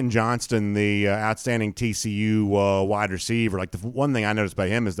about Quentin Johnston, the outstanding TCU wide receiver. Like, the one thing I noticed by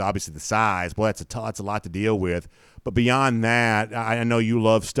him is obviously the size. Boy, that's a lot to deal with. But beyond that, I know you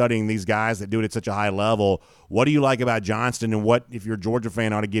love studying these guys that do it at such a high level. What do you like about Johnston, and what, if you're a Georgia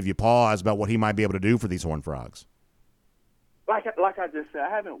fan, ought to give you pause about what he might be able to do for these Horned Frogs? Like I just said, I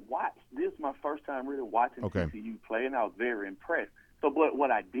haven't watched. This is my first time really watching TCU play, and I was very impressed. So, but what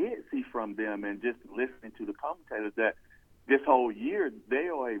I did see from them, and just listening to the commentators, that this whole year they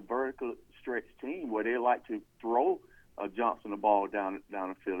are a vertical stretch team where they like to throw Johnson the ball down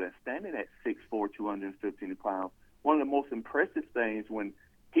the field. And standing at 6'4", 215 pounds, one of the most impressive things when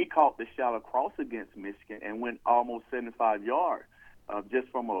he caught the shot across against Michigan and went almost 75 yards just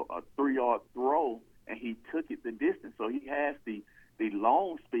from a 3-yard throw, and he took it the distance. So he has the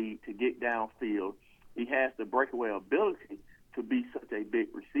long speed to get downfield. He has the breakaway ability to be such a big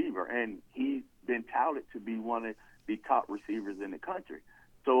receiver, and he's been touted to be one of the top receivers in the country.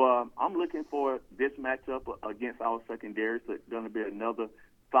 So I'm looking for this matchup against our secondary. So it's going to be another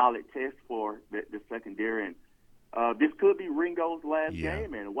solid test for the secondary. And this could be Ringo's last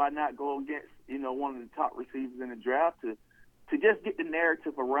game, and why not go against one of the top receivers in the draft to just get the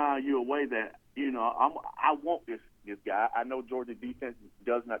narrative around you away that I want this guy. I know Georgia defense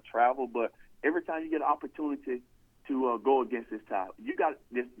does not travel, but every time you get an opportunity to go against this type, you got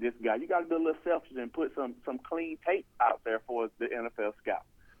this guy. You got to be a little selfish and put some clean tape out there for the NFL scout.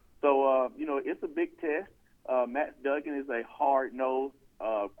 So it's a big test. Matt Duggan is a hard-nosed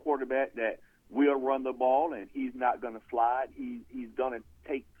quarterback that will run the ball, and he's not going to slide. He's going to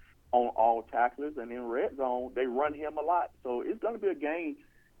take on all tacklers, and in red zone they run him a lot. So it's going to be a game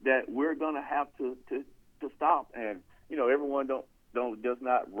that we're going to have to stop. And everyone does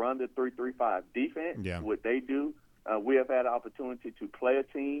not run the 3-3-5 defense. Yeah. What they do. We have had an opportunity to play a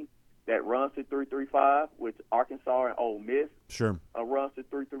team that runs the 3-3-5, which Arkansas and Ole Miss runs the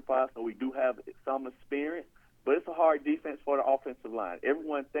 3-3-5, so we do have some experience. But it's a hard defense for the offensive line.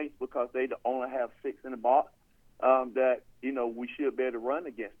 Everyone thinks because they only have 6 in the box that we should be able to run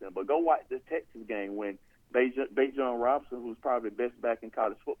against them. But go watch the Texas game when Bajan Robinson, who's probably the best back in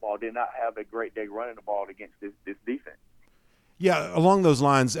college football, did not have a great day running the ball against this defense. Yeah, along those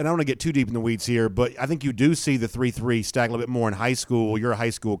lines, and I don't want to get too deep in the weeds here, but I think you do see the 3-3 stack a little bit more in high school. You're a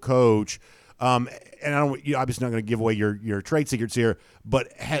high school coach, and you're obviously not going to give away your trade secrets here,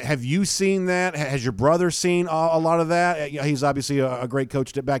 but have you seen that? Has your brother seen a lot of that? He's obviously a great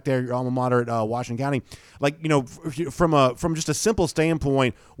coach back there, your alma mater at Washington County. Like, from just a simple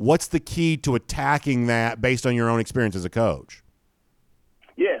standpoint, what's the key to attacking that based on your own experience as a coach?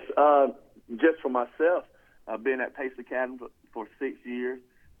 Yes, just for myself, I've been at Pace Academy for 6 years.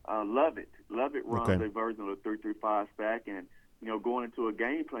 Love it. Runs a version of the 3-3-5 stack, and going into a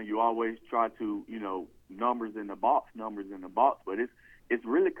game plan, you always try to numbers in the box, but it's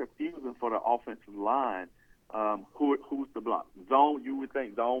really confusing for the offensive line. Who's the block? Zone. You would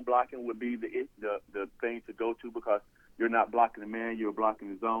think zone blocking would be the thing to go to because you're not blocking the man, you're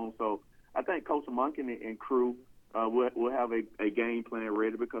blocking the zone. So I think Coach Monken and crew will have a game plan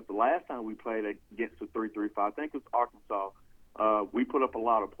ready, because the last time we played against the 3-3-5, I think it was Arkansas, we put up a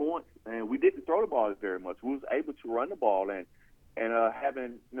lot of points, and we didn't throw the ball very much. We was able to run the ball, and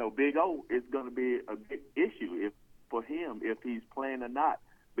having Big O is going to be a big issue for him if he's playing or not,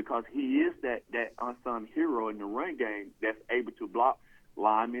 because he is that unsung hero in the run game that's able to block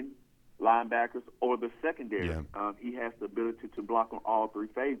linemen, linebackers, or the secondary. Yeah. He has the ability to block on all 3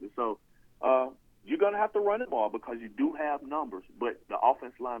 phases. So you're going to have to run the ball because you do have numbers, but the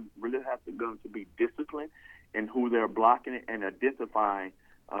offensive line really has to be disciplined in who they're blocking and identifying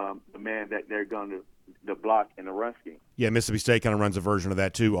the man that they're going to block in the run scheme. Yeah, Mississippi State kind of runs a version of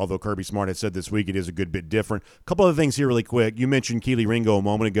that too, although Kirby Smart had said this week it is a good bit different. A couple other things here really quick. You mentioned Kelee Ringo a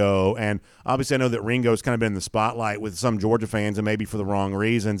moment ago, and obviously I know that Ringo's kind of been in the spotlight with some Georgia fans, and maybe for the wrong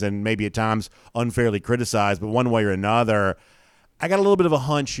reasons, and maybe at times unfairly criticized, but one way or another, I got a little bit of a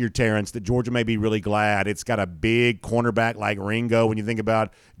hunch here, Terrence, that Georgia may be really glad it's got a big cornerback like Ringo. When you think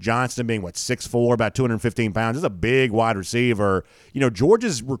about Johnston being, 6'4", about 215 pounds, it's a big wide receiver.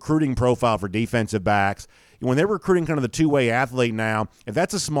 Georgia's recruiting profile for defensive backs, when they're recruiting kind of the two-way athlete now, if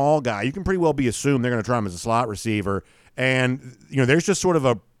that's a small guy, you can pretty well be assumed they're going to try him as a slot receiver. And, there's just sort of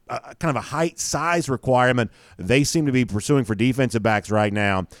a kind of a height size requirement they seem to be pursuing for defensive backs right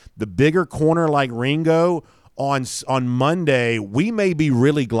now. The bigger corner like Ringo on Monday, we may be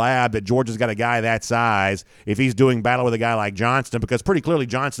really glad that Georgia's got a guy that size if he's doing battle with a guy like Johnston, because pretty clearly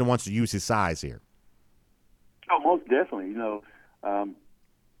Johnston wants to use his size here. Oh, most definitely.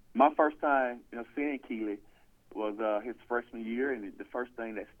 My first time, seeing Keeley was his freshman year, and the first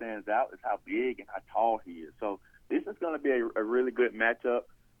thing that stands out is how big and how tall he is. So this is going to be a really good matchup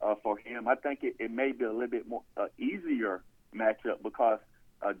for him. I think it may be a little bit more easier matchup because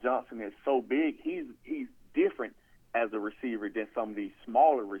Johnson is so big. He's different as a receiver than some of these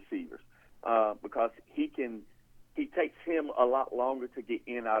smaller receivers because he takes him a lot longer to get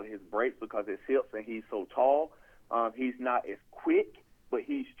in out of his breaks because his hips, and he's so tall. He's not as quick, but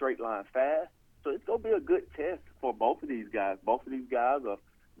he's straight line fast. So it's going to be a good test for both of these guys. Both of these guys have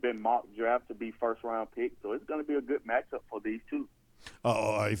been mock draft to be first-round picks, so it's going to be a good matchup for these two.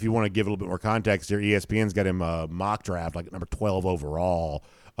 If you want to give a little bit more context here, ESPN's got him mock draft, like number 12 overall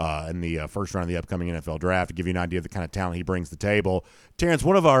in the first round of the upcoming NFL draft, to give you an idea of the kind of talent he brings to the table. Terrence,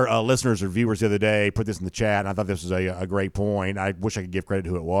 one of our listeners or viewers the other day put this in the chat, and I thought this was a great point. I wish I could give credit to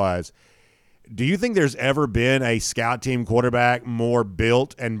who it was. Do you think there's ever been a scout team quarterback more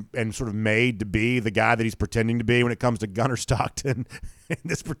built and sort of made to be the guy that he's pretending to be when it comes to Gunnar Stockton in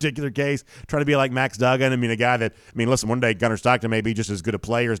this particular case, trying to be like Max Duggan? Listen, one day Gunnar Stockton may be just as good a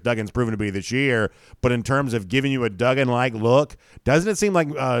player as Duggan's proven to be this year, but in terms of giving you a Duggan-like look, doesn't it seem like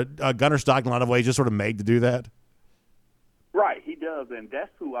Gunnar Stockton in a lot of ways just sort of made to do that? Right, he does, and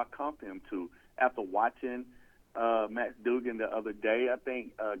that's who I comped him to. After watching Max Duggan the other day, I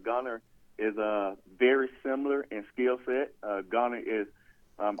think Gunnar is very similar in skill set. Gunnar is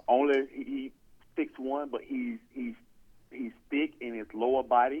he's 6'1", but he's thick in his lower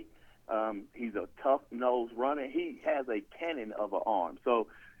body. He's a tough-nosed runner. He has a cannon of an arm. So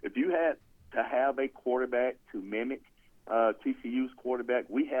if you had to have a quarterback to mimic TCU's quarterback,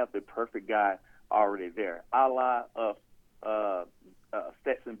 we have the perfect guy already there, a la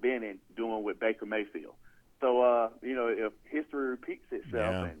Stetson Bennett doing with Baker Mayfield. So, if history repeats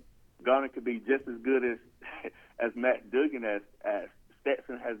itself and Gunnar could be just as good as Matt Duggan, as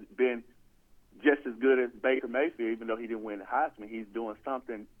Stetson has been just as good as Baker Mayfield, even though he didn't win the Heisman. He's doing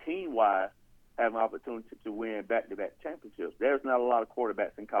something team-wise, have an opportunity to win back-to-back championships. There's not a lot of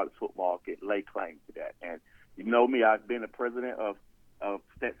quarterbacks in college football that lay claim to that. And you know me, I've been the president of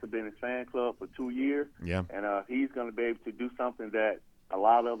Stetson Bennett's fan club for 2 years. Yeah. And he's going to be able to do something that a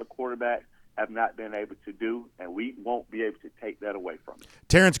lot of other quarterbacks have not been able to do, and we won't be able to take that away from him.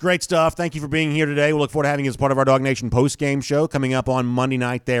 Terrence, great stuff. Thank you for being here today. We'll look forward to having you as part of our Dog Nation post-game show coming up on Monday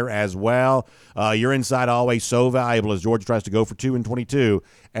night there as well. Your insight always so valuable as Georgia tries to go for 2-22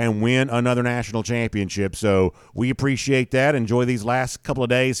 and win another national championship. So we appreciate that. Enjoy these last couple of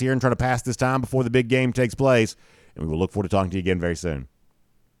days here and try to pass this time before the big game takes place. And we will look forward to talking to you again very soon.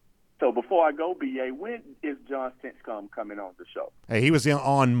 So before I go, B.A., when is John Stinchcomb coming on the show? Hey, he was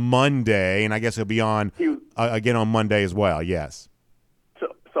on Monday, and I guess he'll be on again on Monday as well, yes.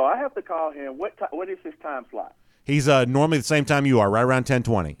 So I have to call him. What is his time slot? He's normally the same time you are, right around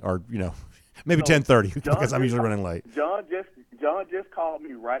 10:20, or maybe 10:30 because I'm usually running late. John just called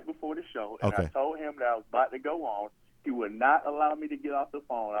me right before the show, and I told him that I was about to go on. He would not allow me to get off the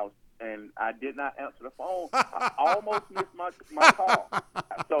phone. I did not answer the phone. I almost missed my call.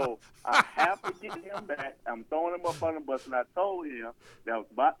 So I have to get him back. I'm throwing him up on the bus, and I told him that I was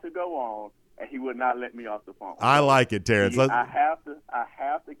about to go on, and he would not let me off the phone. I like it, Terrence. I have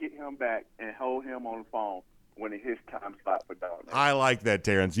to get him back and hold him on the phone when it's his time slot for Dog Nation. I like that,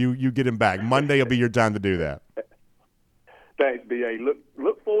 Terrence. You get him back. Monday will be your time to do that. Thanks, B.A.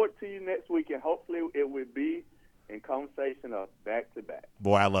 Look forward to you next week, and hopefully it will be in conversation of back-to-back.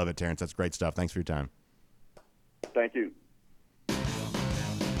 Boy, I love it, Terrence. That's great stuff. Thanks for your time. Thank you.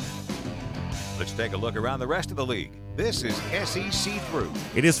 Let's take a look around the rest of the league. This is SEC Through.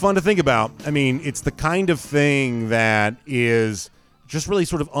 It is fun to think about. It's the kind of thing that is just really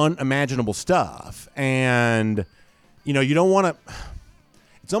sort of unimaginable stuff. And, you don't want to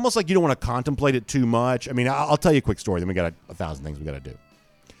 – it's almost like you don't want to contemplate it too much. I'll tell you a quick story. Then we got 1,000 things we got to do.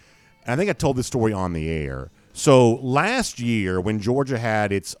 And I think I told this story on the air. So last year when Georgia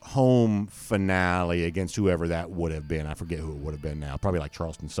had its home finale against whoever that would have been, I forget who it would have been now, probably like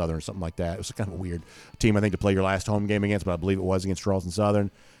Charleston Southern or something like that. It was kind of a weird team, I think, to play your last home game against, but I believe it was against Charleston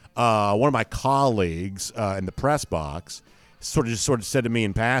Southern. One of my colleagues in the press box sort of said to me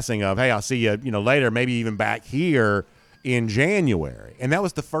in passing of, hey, I'll see you, later, maybe even back here in January. And that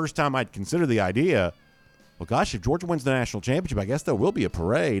was the first time I'd considered the idea, well, gosh, if Georgia wins the national championship, I guess there will be a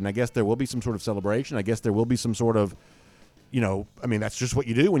parade, and I guess there will be some sort of celebration. I guess there will be some sort of, that's just what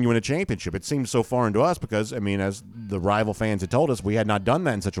you do when you win a championship. It seems so foreign to us because, as the rival fans had told us, we had not done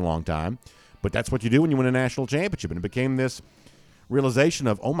that in such a long time. But that's what you do when you win a national championship. And it became this realization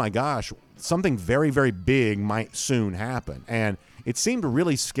of, oh my gosh, something very, very big might soon happen. And it seemed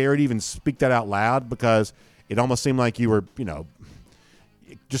really scary to even speak that out loud, because it almost seemed like you were,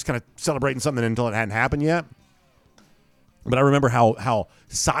 just kind of celebrating something until it hadn't happened yet. But I remember how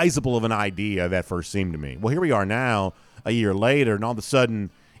sizable of an idea that first seemed to me. Well, here we are now, a year later, and all of a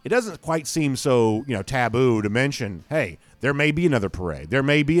sudden, it doesn't quite seem so, taboo to mention, hey, there may be another parade. There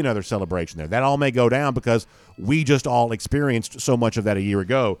may be another celebration there. That all may go down because we just all experienced so much of that a year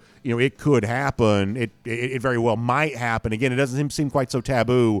ago. It could happen. It very well might happen. Again, it doesn't seem quite so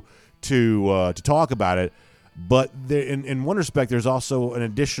taboo to talk about it. But in one respect, there's also an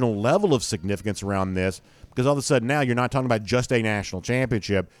additional level of significance around this, because all of a sudden now you're not talking about just a national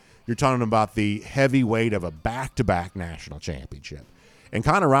championship. You're talking about the heavy weight of a back-to-back national championship. And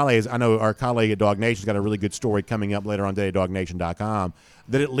Connor Riley, I know our colleague at Dog Nation's got a really good story coming up later on today at DogNation.com,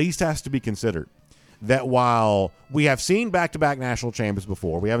 that at least has to be considered. That while we have seen back-to-back national champions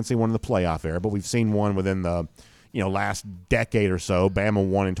before, we haven't seen one in the playoff era, but we've seen one within the last decade or so. Bama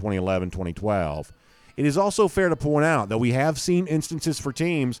won in 2011, 2012. It is also fair to point out that we have seen instances for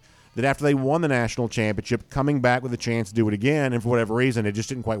teams that after they won the national championship, coming back with a chance to do it again, and for whatever reason, it just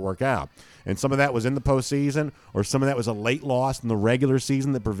didn't quite work out. And some of that was in the postseason, or some of that was a late loss in the regular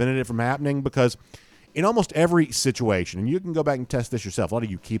season that prevented it from happening, because in almost every situation, and you can go back and test this yourself, a lot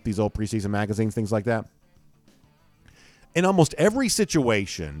of you keep these old preseason magazines, things like that. In almost every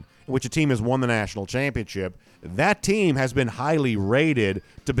situation in which a team has won the national championship, that team has been highly rated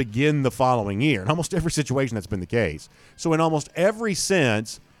to begin the following year. In almost every situation, that's been the case. So in almost every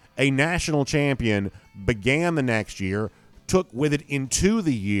sense, a national champion began the next year, took with it into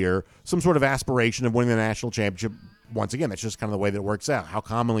the year some sort of aspiration of winning the national championship. Once again, that's just kind of the way that it works out. How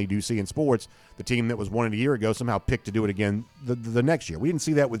commonly do you see in sports the team that was won it a year ago somehow picked to do it again the next year? We didn't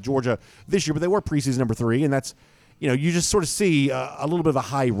see that with Georgia this year, but they were preseason number 3, and that's, you just sort of see a little bit of a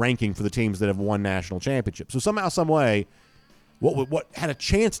high ranking for the teams that have won national championships. So somehow, some way, what had a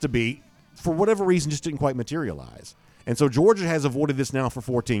chance to be, for whatever reason, just didn't quite materialize. And so Georgia has avoided this now for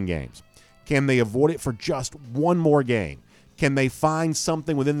 14 games. Can they avoid it for just one more game? Can they find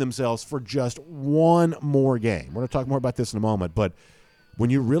something within themselves for just one more game? We're going to talk more about this in a moment, but when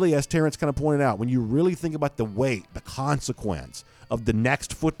you really, as Terrence kind of pointed out, when you really think about the weight, the consequence of the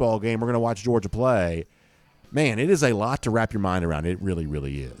next football game we're going to watch Georgia play, man, it is a lot to wrap your mind around. It really,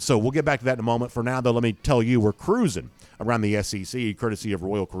 really is. So we'll get back to that in a moment. For now, though, let me tell you, we're cruising around the SEC, courtesy of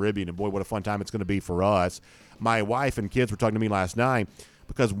Royal Caribbean, and boy, what a fun time it's going to be for us. My wife and kids were talking to me last night,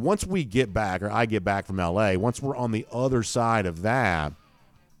 because once we get back, or I get back from L.A., once we're on the other side of that,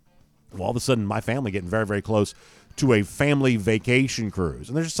 well, all of a sudden my family getting very, very close to a family vacation cruise.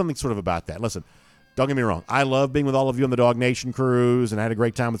 And there's just something sort of about that. Listen, don't get me wrong. I love being with all of you on the Dog Nation cruise, and I had a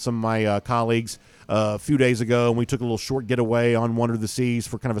great time with some of my colleagues a few days ago, and we took a little short getaway on Wonder of the Seas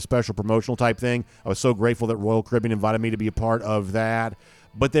for kind of a special promotional type thing. I was so grateful that Royal Caribbean invited me to be a part of that.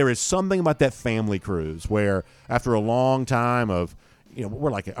 But there is something about that family cruise where after a long time of, we're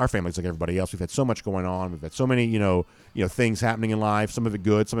like, our family's like everybody else. We've had so much going on. We've had so many, things happening in life, some of it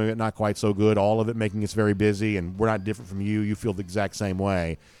good, some of it not quite so good, all of it making us very busy, and we're not different from you. You feel the exact same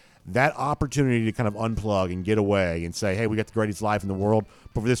way. That opportunity to kind of unplug and get away and say, hey, we got the greatest life in the world,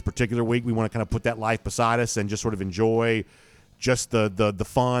 but for this particular week, we want to kind of put that life beside us and just sort of enjoy just the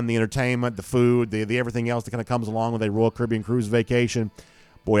fun, the entertainment, the food, the everything else that kind of comes along with a Royal Caribbean cruise vacation.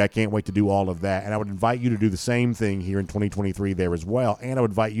 Boy, I can't wait to do all of that. And I would invite you to do the same thing here in 2023 there as well. And I would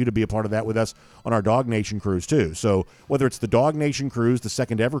invite you to be a part of that with us on our Dog Nation cruise too. So whether it's the Dog Nation cruise, the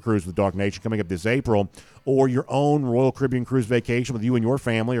second ever cruise with Dog Nation coming up this April, or your own Royal Caribbean cruise vacation with you and your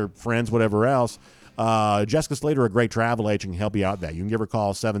family or friends, whatever else, Jessica Slater, a great travel agent, can help you out with that. You can give her a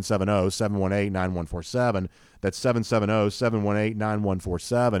call, 770-718-9147. That's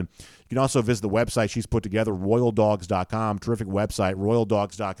 770-718-9147. You can also visit the website she's put together, royaldogs.com. Terrific website,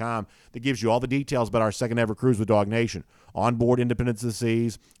 royaldogs.com, that gives you all the details about our second ever cruise with Dog Nation. On board Independence of the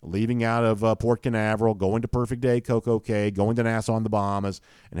Seas, leaving out of Port Canaveral, going to Perfect Day, Coco Cay, going to Nassau in the Bahamas,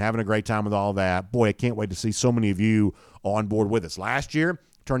 and having a great time with all that. Boy, I can't wait to see so many of you on board with us. Last year,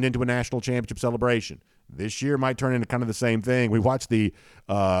 turned into a national championship celebration. This year might turn into kind of the same thing. We watched the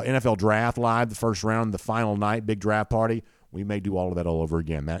NFL draft live, the first round, the final night, big draft party. We may do all of that all over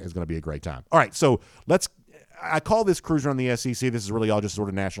again. That is going to be a great time. All right, so I call this cruise around the SEC. This is really all just sort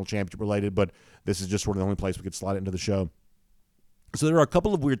of national championship related, but this is just sort of the only place we could slide it into the show. So there are a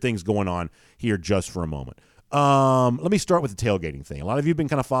couple of weird things going on here just for a moment. Let me start with the tailgating thing. A lot of you have been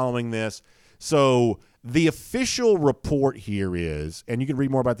kind of following this. So the official report here is, and you can read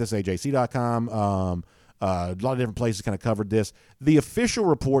more about this at AJC.com, A lot of different places kind of covered this. The official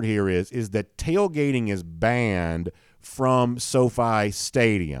report here is that tailgating is banned from SoFi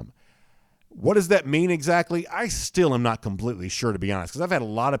Stadium. What does that mean exactly? I still am not completely sure, to be honest, because I've had a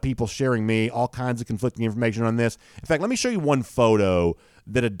lot of people sharing me all kinds of conflicting information on this. In fact, let me show you one photo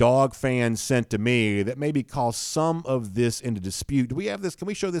that a dog fan sent to me that maybe calls some of this into dispute. Do we have this? Can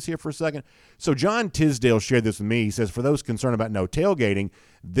we show this here for a second? So John Tisdale shared this with me. He says, for those concerned about no tailgating,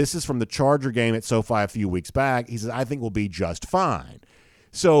 this is from the Charger game at SoFi a few weeks back. He says, I think we'll be just fine.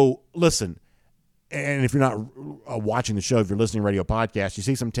 So listen, and if you're not watching the show, if you're listening to radio podcast, you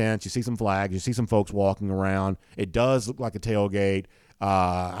see some tents, you see some flags, you see some folks walking around. It does look like a tailgate.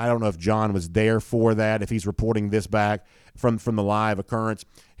 I don't know if John was there for that, if he's reporting this back from the live occurrence.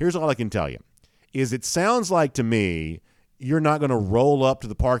 Here's all I can tell you, is it sounds like to me you're not going to roll up to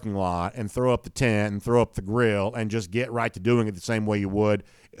the parking lot and throw up the tent and throw up the grill and just get right to doing it the same way you would,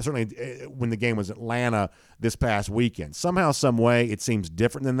 certainly when the game was Atlanta this past weekend. Somehow, some way, it seems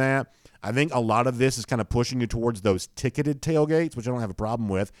different than that. I think a lot of this is kind of pushing you towards those ticketed tailgates, which I don't have a problem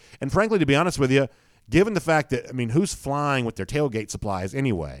with. And frankly, to be honest with you, given the fact that, I mean, who's flying with their tailgate supplies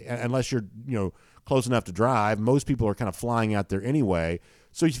anyway? Unless you're, close enough to drive, most people are kind of flying out there anyway.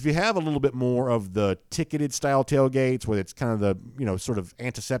 So if you have a little bit more of the ticketed style tailgates where it's kind of the, sort of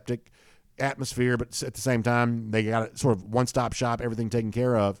antiseptic atmosphere, but at the same time, they got a sort of one-stop shop, everything taken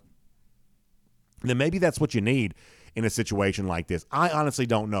care of, then maybe that's what you need in a situation like this. I honestly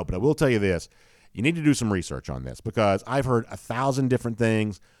don't know, but I will tell you this. You need to do some research on this because I've heard 1,000 different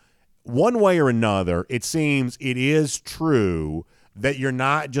things. One way or another, it seems it is true that you're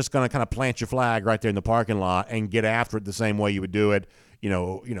not just going to kind of plant your flag right there in the parking lot and get after it the same way you would do it,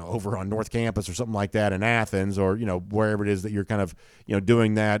 over on North Campus or something like that in Athens or, wherever it is that you're kind of,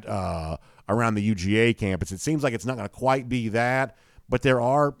 doing that around the UGA campus. It seems like it's not going to quite be that, but there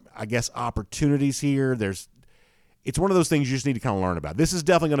are, I guess, opportunities here. It's one of those things you just need to kind of learn about. This is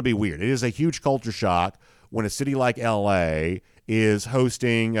definitely going to be weird. It is a huge culture shock when a city like L.A. is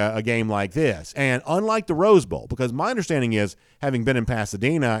hosting a game like this. And unlike the Rose Bowl, because my understanding is, having been in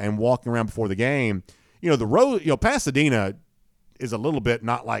Pasadena and walking around before the game, Pasadena is a little bit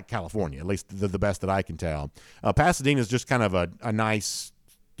not like California, at least the best that I can tell. Pasadena is just kind of a nice,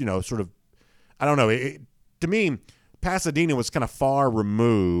 sort of, I don't know. To me, Pasadena was kind of far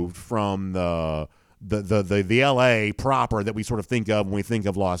removed from the LA proper that we sort of think of when we think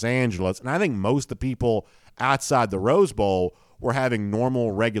of Los Angeles. And I think most of the people outside the Rose Bowl were having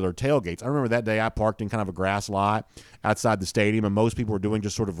normal, regular tailgates. I remember that day I parked in kind of a grass lot outside the stadium, and most people were doing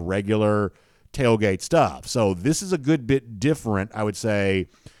just sort of regular tailgate stuff. So this is a good bit different, I would say,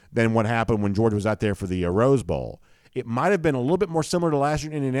 than what happened when Georgia was out there for the Rose Bowl. It might have been a little bit more similar to last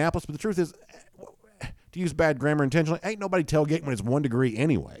year in Indianapolis, but the truth is, to use bad grammar intentionally, ain't nobody tailgating when it's 1 degree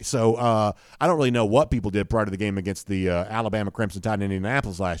anyway. So I don't really know what people did prior to the game against the Alabama Crimson Tide in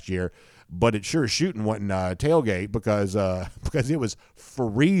Indianapolis last year, but it sure as shooting wasn't tailgate because it was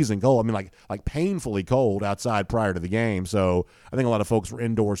freezing cold. I mean, like painfully cold outside prior to the game. So I think a lot of folks were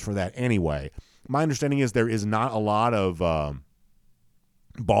indoors for that anyway. My understanding is there is not a lot of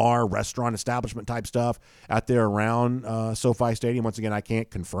bar, restaurant, establishment type stuff out there around SoFi Stadium. Once again, I can't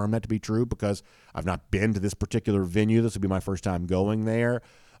confirm that to be true because I've not been to this particular venue. This will be my first time going there.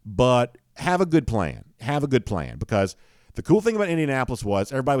 But have a good plan. Have a good plan because the cool thing about Indianapolis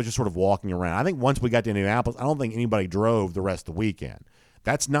was everybody was just sort of walking around. I think once we got to Indianapolis, I don't think anybody drove the rest of the weekend.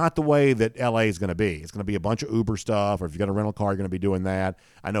 That's not the way that LA is going to be. It's going to be a bunch of Uber stuff, or if you've got a rental car, you're going to be doing that.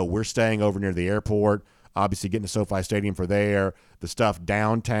 I know we're staying over near the airport. Obviously, getting to SoFi Stadium for there. The stuff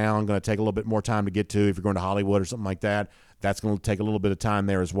downtown going to take a little bit more time to get to. If you're going to Hollywood or something like that, that's going to take a little bit of time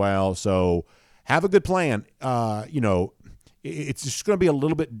there as well. So have a good plan. It's just going to be a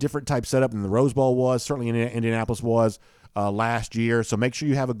little bit different type setup than the Rose Bowl was, certainly in Indianapolis was last year. So make sure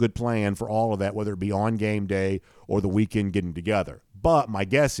you have a good plan for all of that, whether it be on game day or the weekend getting together. But my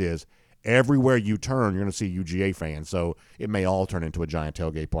guess is everywhere you turn, you're going to see UGA fans. So it may all turn into a giant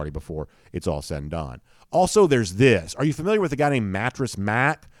tailgate party before it's all said and done. Also, there's this. Are you familiar with a guy named Mattress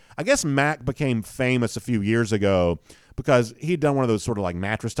Mac? I guess Mac became famous a few years ago because he'd done one of those sort of like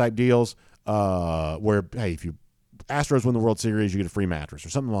mattress type deals where, hey, if you Astros win the World Series, you get a free mattress or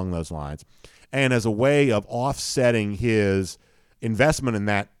something along those lines. And as a way of offsetting his investment in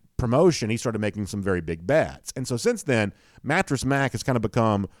that promotion, he started making some very big bets. And so since then, Mattress Mac has kind of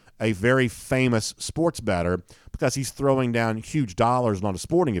become a very famous sports bettor because he's throwing down huge dollars on a lot of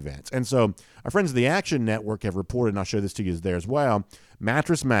sporting events. And so our friends at the Action Network have reported, and I'll show this to you there as well,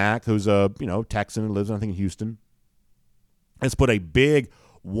 Mattress Mac, who's a Texan who lives, I think, in Houston, has put a big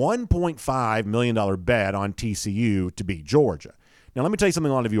 $1.5 million bet on TCU to beat Georgia. Now, let me tell you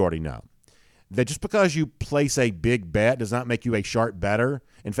something a lot of you already know. that just because you place a big bet does not make you a sharp bettor.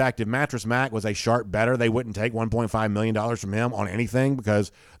 In fact, if Mattress Mac was a sharp bettor, they wouldn't take $1.5 million from him on anything,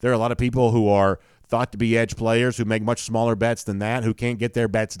 because there are a lot of people who are thought to be edge players who make much smaller bets than that, who can't get their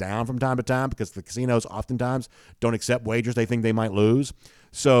bets down from time to time because the casinos oftentimes don't accept wagers they think they might lose.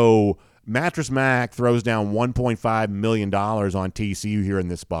 So Mattress Mac throws down $1.5 million on TCU here in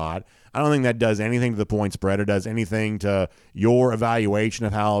this spot. I don't think that does anything to the point spread or does anything to your evaluation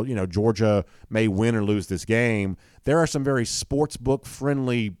of how, Georgia may win or lose this game. There are some very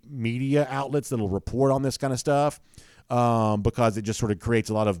sportsbook-friendly media outlets that will report on this kind of stuff because it just sort of creates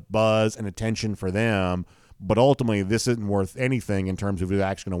a lot of buzz and attention for them. But ultimately, this isn't worth anything in terms of who's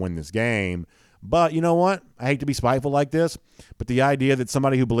actually going to win this game. But you know what? I hate to be spiteful like this, but the idea that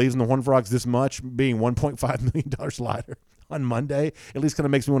somebody who believes in the Horned Frogs this much being $1.5 million lighter on Monday at least kind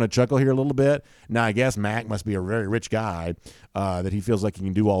of makes me want to chuckle here a little bit. Now, I guess Mac must be a very rich guy that he feels like he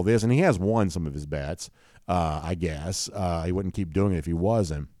can do all this, and he has won some of his bets, I guess. He wouldn't keep doing it if he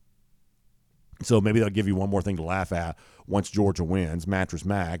wasn't. So maybe they'll give you one more thing to laugh at once Georgia wins, Mattress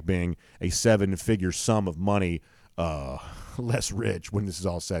Mac being a seven-figure sum of money less rich when this is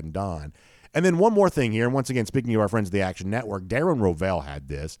all said and done. And then one more thing here, and once again, speaking of our friends at the Action Network, Darren Rovell had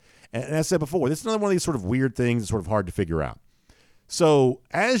this. And as I said before, this is another one of these sort of weird things that's sort of hard to figure out. So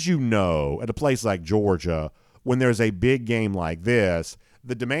as you know, at a place like Georgia, when there's a big game like this,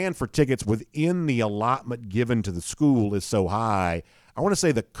 the demand for tickets within the allotment given to the school is so high. I want to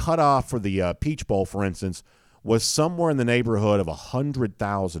say the cutoff for the Peach Bowl, for instance, was somewhere in the neighborhood of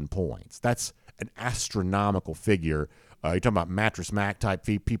 100,000 points. That's an astronomical figure. You're talking about Mattress Mac type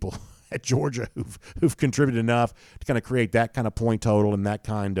people at Georgia who've contributed enough to kind of create that kind of point total and that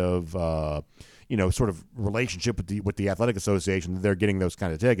kind of sort of relationship with the athletic association that they're getting those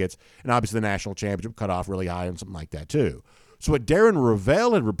kind of tickets. And obviously the national championship cut off really high and something like that too. So what Darren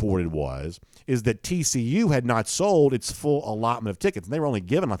Rovell had reported is that TCU had not sold its full allotment of tickets, and they were only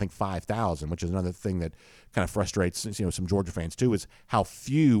given, I think, 5,000, which is another thing that kind of frustrates some Georgia fans too, is how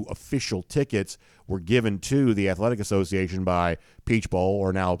few official tickets were given to the Athletic Association by Peach Bowl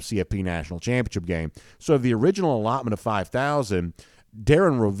or now CFP National Championship game. So the original allotment of 5,000,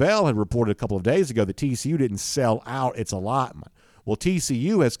 Darren Rovell had reported a couple of days ago that TCU didn't sell out its allotment. Well,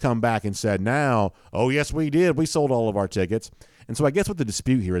 TCU has come back and said now, oh, yes, we did. We sold all of our tickets. And so I guess what the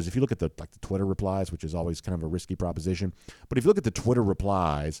dispute here is, if you look at the Twitter replies, which is always kind of a risky proposition, but if you look at the Twitter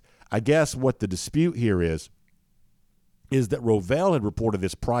replies, I guess what the dispute here is that Rovell had reported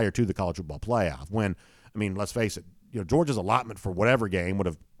this prior to the college football playoff when, I mean, let's face it, Georgia's allotment for whatever game would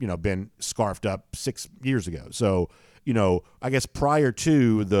have, been scarfed up 6 years ago. So, I guess prior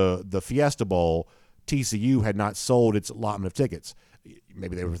to the Fiesta Bowl, TCU had not sold its allotment of tickets.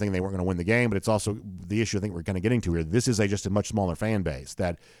 Maybe they were thinking they weren't going to win the game, but it's also the issue I think we're kind of getting to here. This is just a much smaller fan base,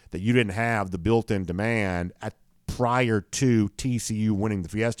 that you didn't have the built-in demand prior to TCU winning the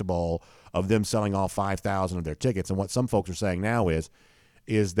Fiesta Bowl of them selling all 5,000 of their tickets. And what some folks are saying now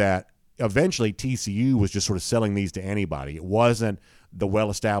is that eventually TCU was just sort of selling these to anybody. It wasn't the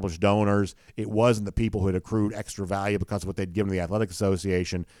well-established donors. It wasn't the people who had accrued extra value because of what they'd given the Athletic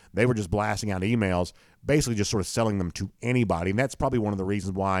Association. They were just blasting out emails, basically just sort of selling them to anybody. And that's probably one of the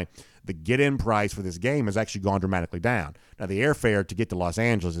reasons why the get-in price for this game has actually gone dramatically down. Now, the airfare to get to Los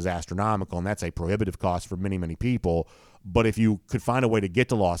Angeles is astronomical, and that's a prohibitive cost for many, many people. But if you could find a way to get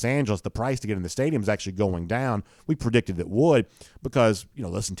to Los Angeles, the price to get in the stadium is actually going down. We predicted it would because,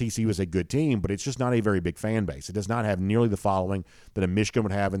 listen, TCU is a good team, but it's just not a very big fan base. It does not have nearly the following that a Michigan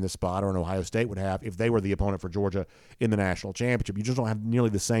would have in this spot or an Ohio State would have if they were the opponent for Georgia in the national championship. You just don't have nearly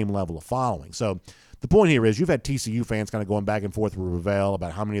the same level of following. So the point here is you've had TCU fans kind of going back and forth with Rovell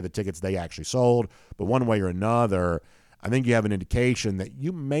about how many of the tickets they actually sold, but one way or another, I think you have an indication that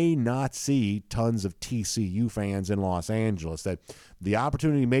you may not see tons of TCU fans in Los Angeles, that the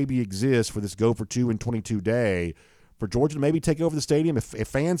opportunity maybe exists for this Go for 2 and 22 day for Georgia to maybe take over the stadium. If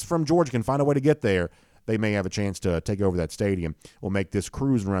fans from Georgia can find a way to get there, they may have a chance to take over that stadium. We'll make this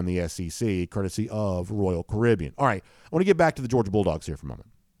cruise around the SEC courtesy of Royal Caribbean. All right, I want to get back to the Georgia Bulldogs here for a moment.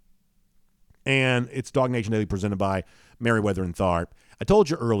 And it's Dog Nation Daily presented by Merriweather and Tharp. I told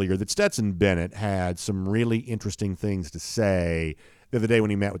you earlier that Stetson Bennett had some really interesting things to say the other day when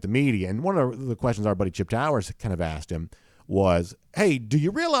he met with the media. And one of the questions our buddy Chip Towers kind of asked him was, hey, do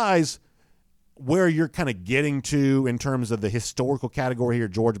you realize where you're kind of getting to in terms of the historical category here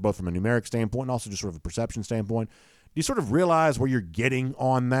at Georgia, both from a numeric standpoint and also just sort of a perception standpoint? Do you sort of realize where you're getting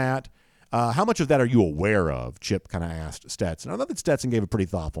on that? How much of that are you aware of? Chip kind of asked Stetson. I thought that Stetson gave a pretty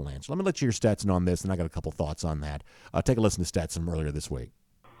thoughtful answer. Let me let you hear Stetson on this, and I got a couple thoughts on that. Take a listen to Stetson from earlier this week.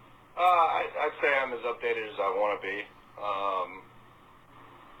 I'd say I'm as updated as I want to be.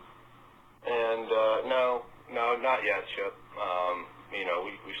 And no, not yet, Chip.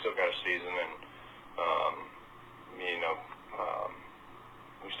 We still got a season, and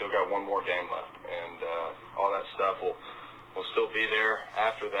we still got one more game left, and all that stuff will still be there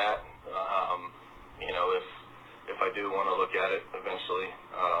after that. If I do want to look at it eventually,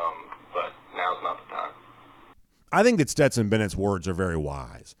 but now's not the time. I think that Stetson Bennett's words are very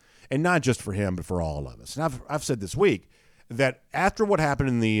wise, and not just for him, but for all of us. And I've said this week that after what happened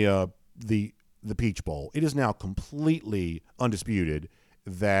in the Peach Bowl, it is now completely undisputed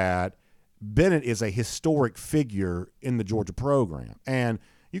that Bennett is a historic figure in the Georgia program. And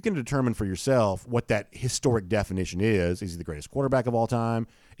you can determine for yourself what that historic definition is. Is he the greatest quarterback of all time?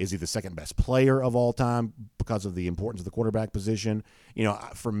 Is he the second best player of all time because of the importance of the quarterback position?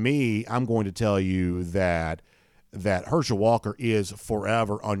 For me, I'm going to tell you that Herschel Walker is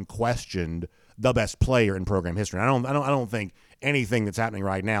forever unquestioned the best player in program history. I don't think anything that's happening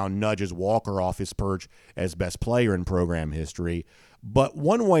right now nudges Walker off his perch as best player in program history. But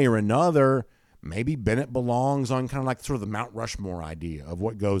one way or another, maybe Bennett belongs on kind of like sort of the Mount Rushmore idea of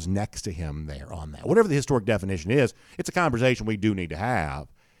what goes next to him there on that. Whatever the historic definition is, it's a conversation we do need to have,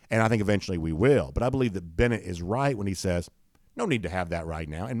 and I think eventually we will. But I believe that Bennett is right when he says, no need to have that right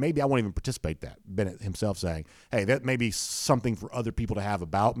now, and maybe I won't even participate that. Bennett himself saying, hey, that may be something for other people to have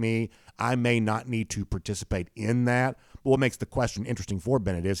about me. I may not need to participate in that. But what makes the question interesting for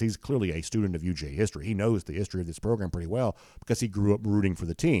Bennett is he's clearly a student of UGA history. He knows the history of this program pretty well because he grew up rooting for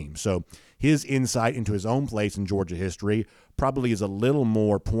the team. So his insight into his own place in Georgia history probably is a little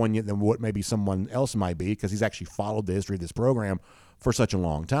more poignant than what maybe someone else might be because he's actually followed the history of this program for such a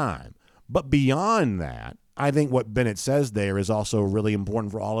long time. But beyond that, I think what Bennett says there is also really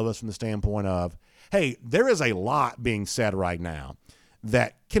important for all of us from the standpoint of, hey, there is a lot being said right now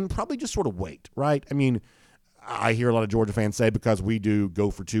that can probably just sort of wait, right? I mean, I hear a lot of Georgia fans say, because we do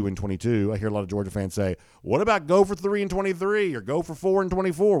go for 2 and 22, I hear a lot of Georgia fans say, what about go for 3 and 23 or go for 4 and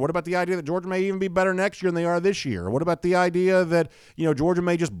 24? What about the idea that Georgia may even be better next year than they are this year? Or what about the idea that, Georgia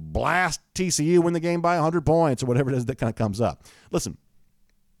may just blast TCU, win the game by 100 points or whatever it is that kind of comes up? Listen,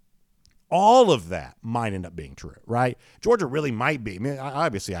 all of that might end up being true, right? Georgia really might be. I mean,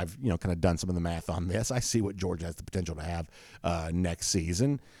 obviously, I've kind of done some of the math on this. I see what Georgia has the potential to have next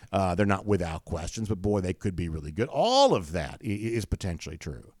season. They're not without questions, but boy, they could be really good. All of that is potentially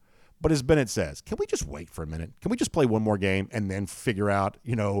true. But as Bennett says, can we just wait for a minute? Can we just play one more game and then figure out,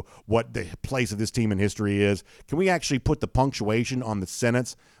 what the place of this team in history is? Can we actually put the punctuation on the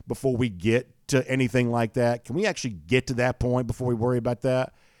sentence before we get to anything like that? Can we actually get to that point before we worry about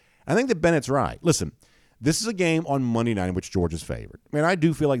that? I think that Bennett's right. Listen, this is a game on Monday night in which Georgia's favored. I mean, I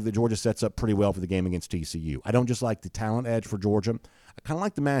do feel like the Georgia sets up pretty well for the game against TCU. I don't just like the talent edge for Georgia. I kind of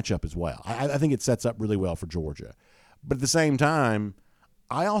like the matchup as well. I think it sets up really well for Georgia. But at the same time,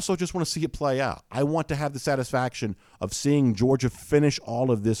 I also just want to see it play out. I want to have the satisfaction of seeing Georgia finish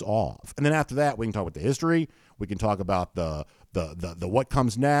all of this off. And then after that, we can talk about the history. We can talk about the what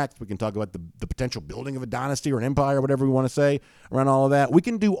comes next. We can talk about the potential building of a dynasty or an empire, whatever we want to say around all of that. We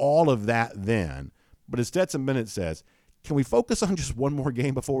can do all of that then. But as Stetson Bennett says, can we focus on just one more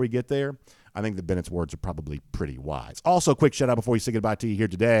game before we get there? I think that Bennett's words are probably pretty wise. Also, quick shout out before we say goodbye to you here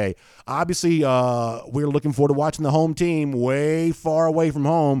today. Obviously, we're looking forward to watching the home team way far away from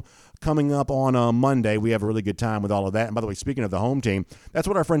home coming up on Monday. We have a really good time with all of that. And by the way, speaking of the home team, that's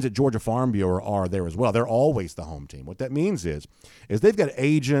what our friends at Georgia Farm Bureau are there as well. They're always the home team. What that means is they've got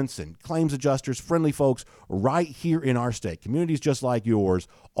agents and claims adjusters, friendly folks right here in our state, communities just like yours,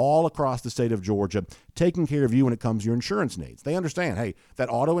 all across the state of Georgia, taking care of you when it comes to your insurance needs. They understand, hey, that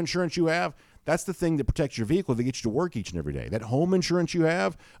auto insurance you have, that's the thing that protects your vehicle that gets you to work each and every day. That home insurance you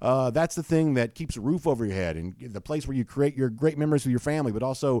have, that's the thing that keeps a roof over your head and the place where you create your great memories with your family, but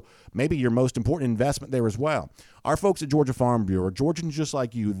also maybe your most important investment there as well. Our folks at Georgia Farm Bureau, Georgians just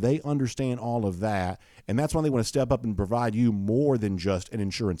like you, they understand all of that, and that's why they want to step up and provide you more than just an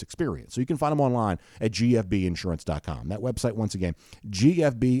insurance experience. So you can find them online at gfbinsurance.com. That website, once again,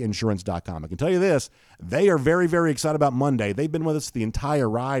 gfbinsurance.com. I can tell you this, they are very, very excited about Monday. They've been with us the entire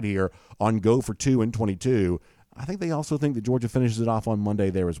ride here on Go for 2 and 22. I think they also think that Georgia finishes it off on Monday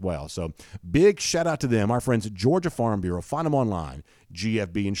there as well. So big shout out to them, our friends at Georgia Farm Bureau. Find them online,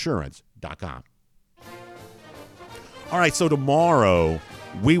 gfbinsurance.com. All right, so tomorrow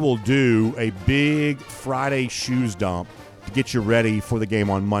we will do a big Friday shoes dump to get you ready for the game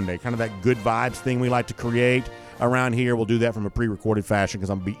on Monday. Kind of that good vibes thing we like to create around here. We'll do that from a pre-recorded fashion because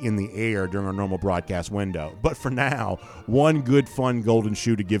I'm going to be in the air during our normal broadcast window. But for now, one good, fun golden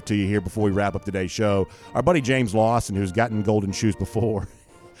shoe to give to you here before we wrap up today's show. Our buddy James Lawson, who's gotten golden shoes before,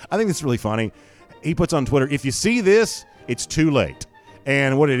 I think this is really funny. He puts on Twitter, if you see this, it's too late.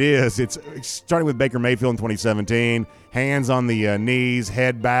 And what it is, it's starting with Baker Mayfield in 2017, hands on the knees,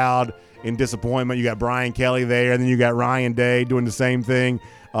 head bowed in disappointment. You got Brian Kelly there, and then you got Ryan Day doing the same thing.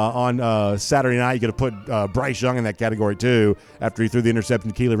 On Saturday night, you could have put Bryce Young in that category too after he threw the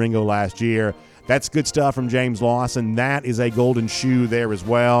interception to Keely Ringo last year. That's good stuff from James Lawson. That is a golden shoe there as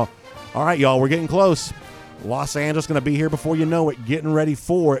well. All right, y'all, we're getting close. Los Angeles going to be here before you know it. Getting ready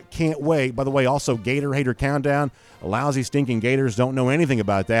for it. Can't wait. By the way, also Gator Hater Countdown. Lousy, stinking Gators don't know anything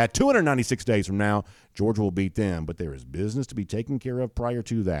about that. 296 days from now, Georgia will beat them. But there is business to be taken care of prior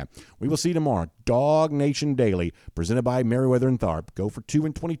to that. We will see you tomorrow. Dog Nation Daily, presented by Meriwether and Tharp. Go for 2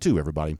 and 22, everybody.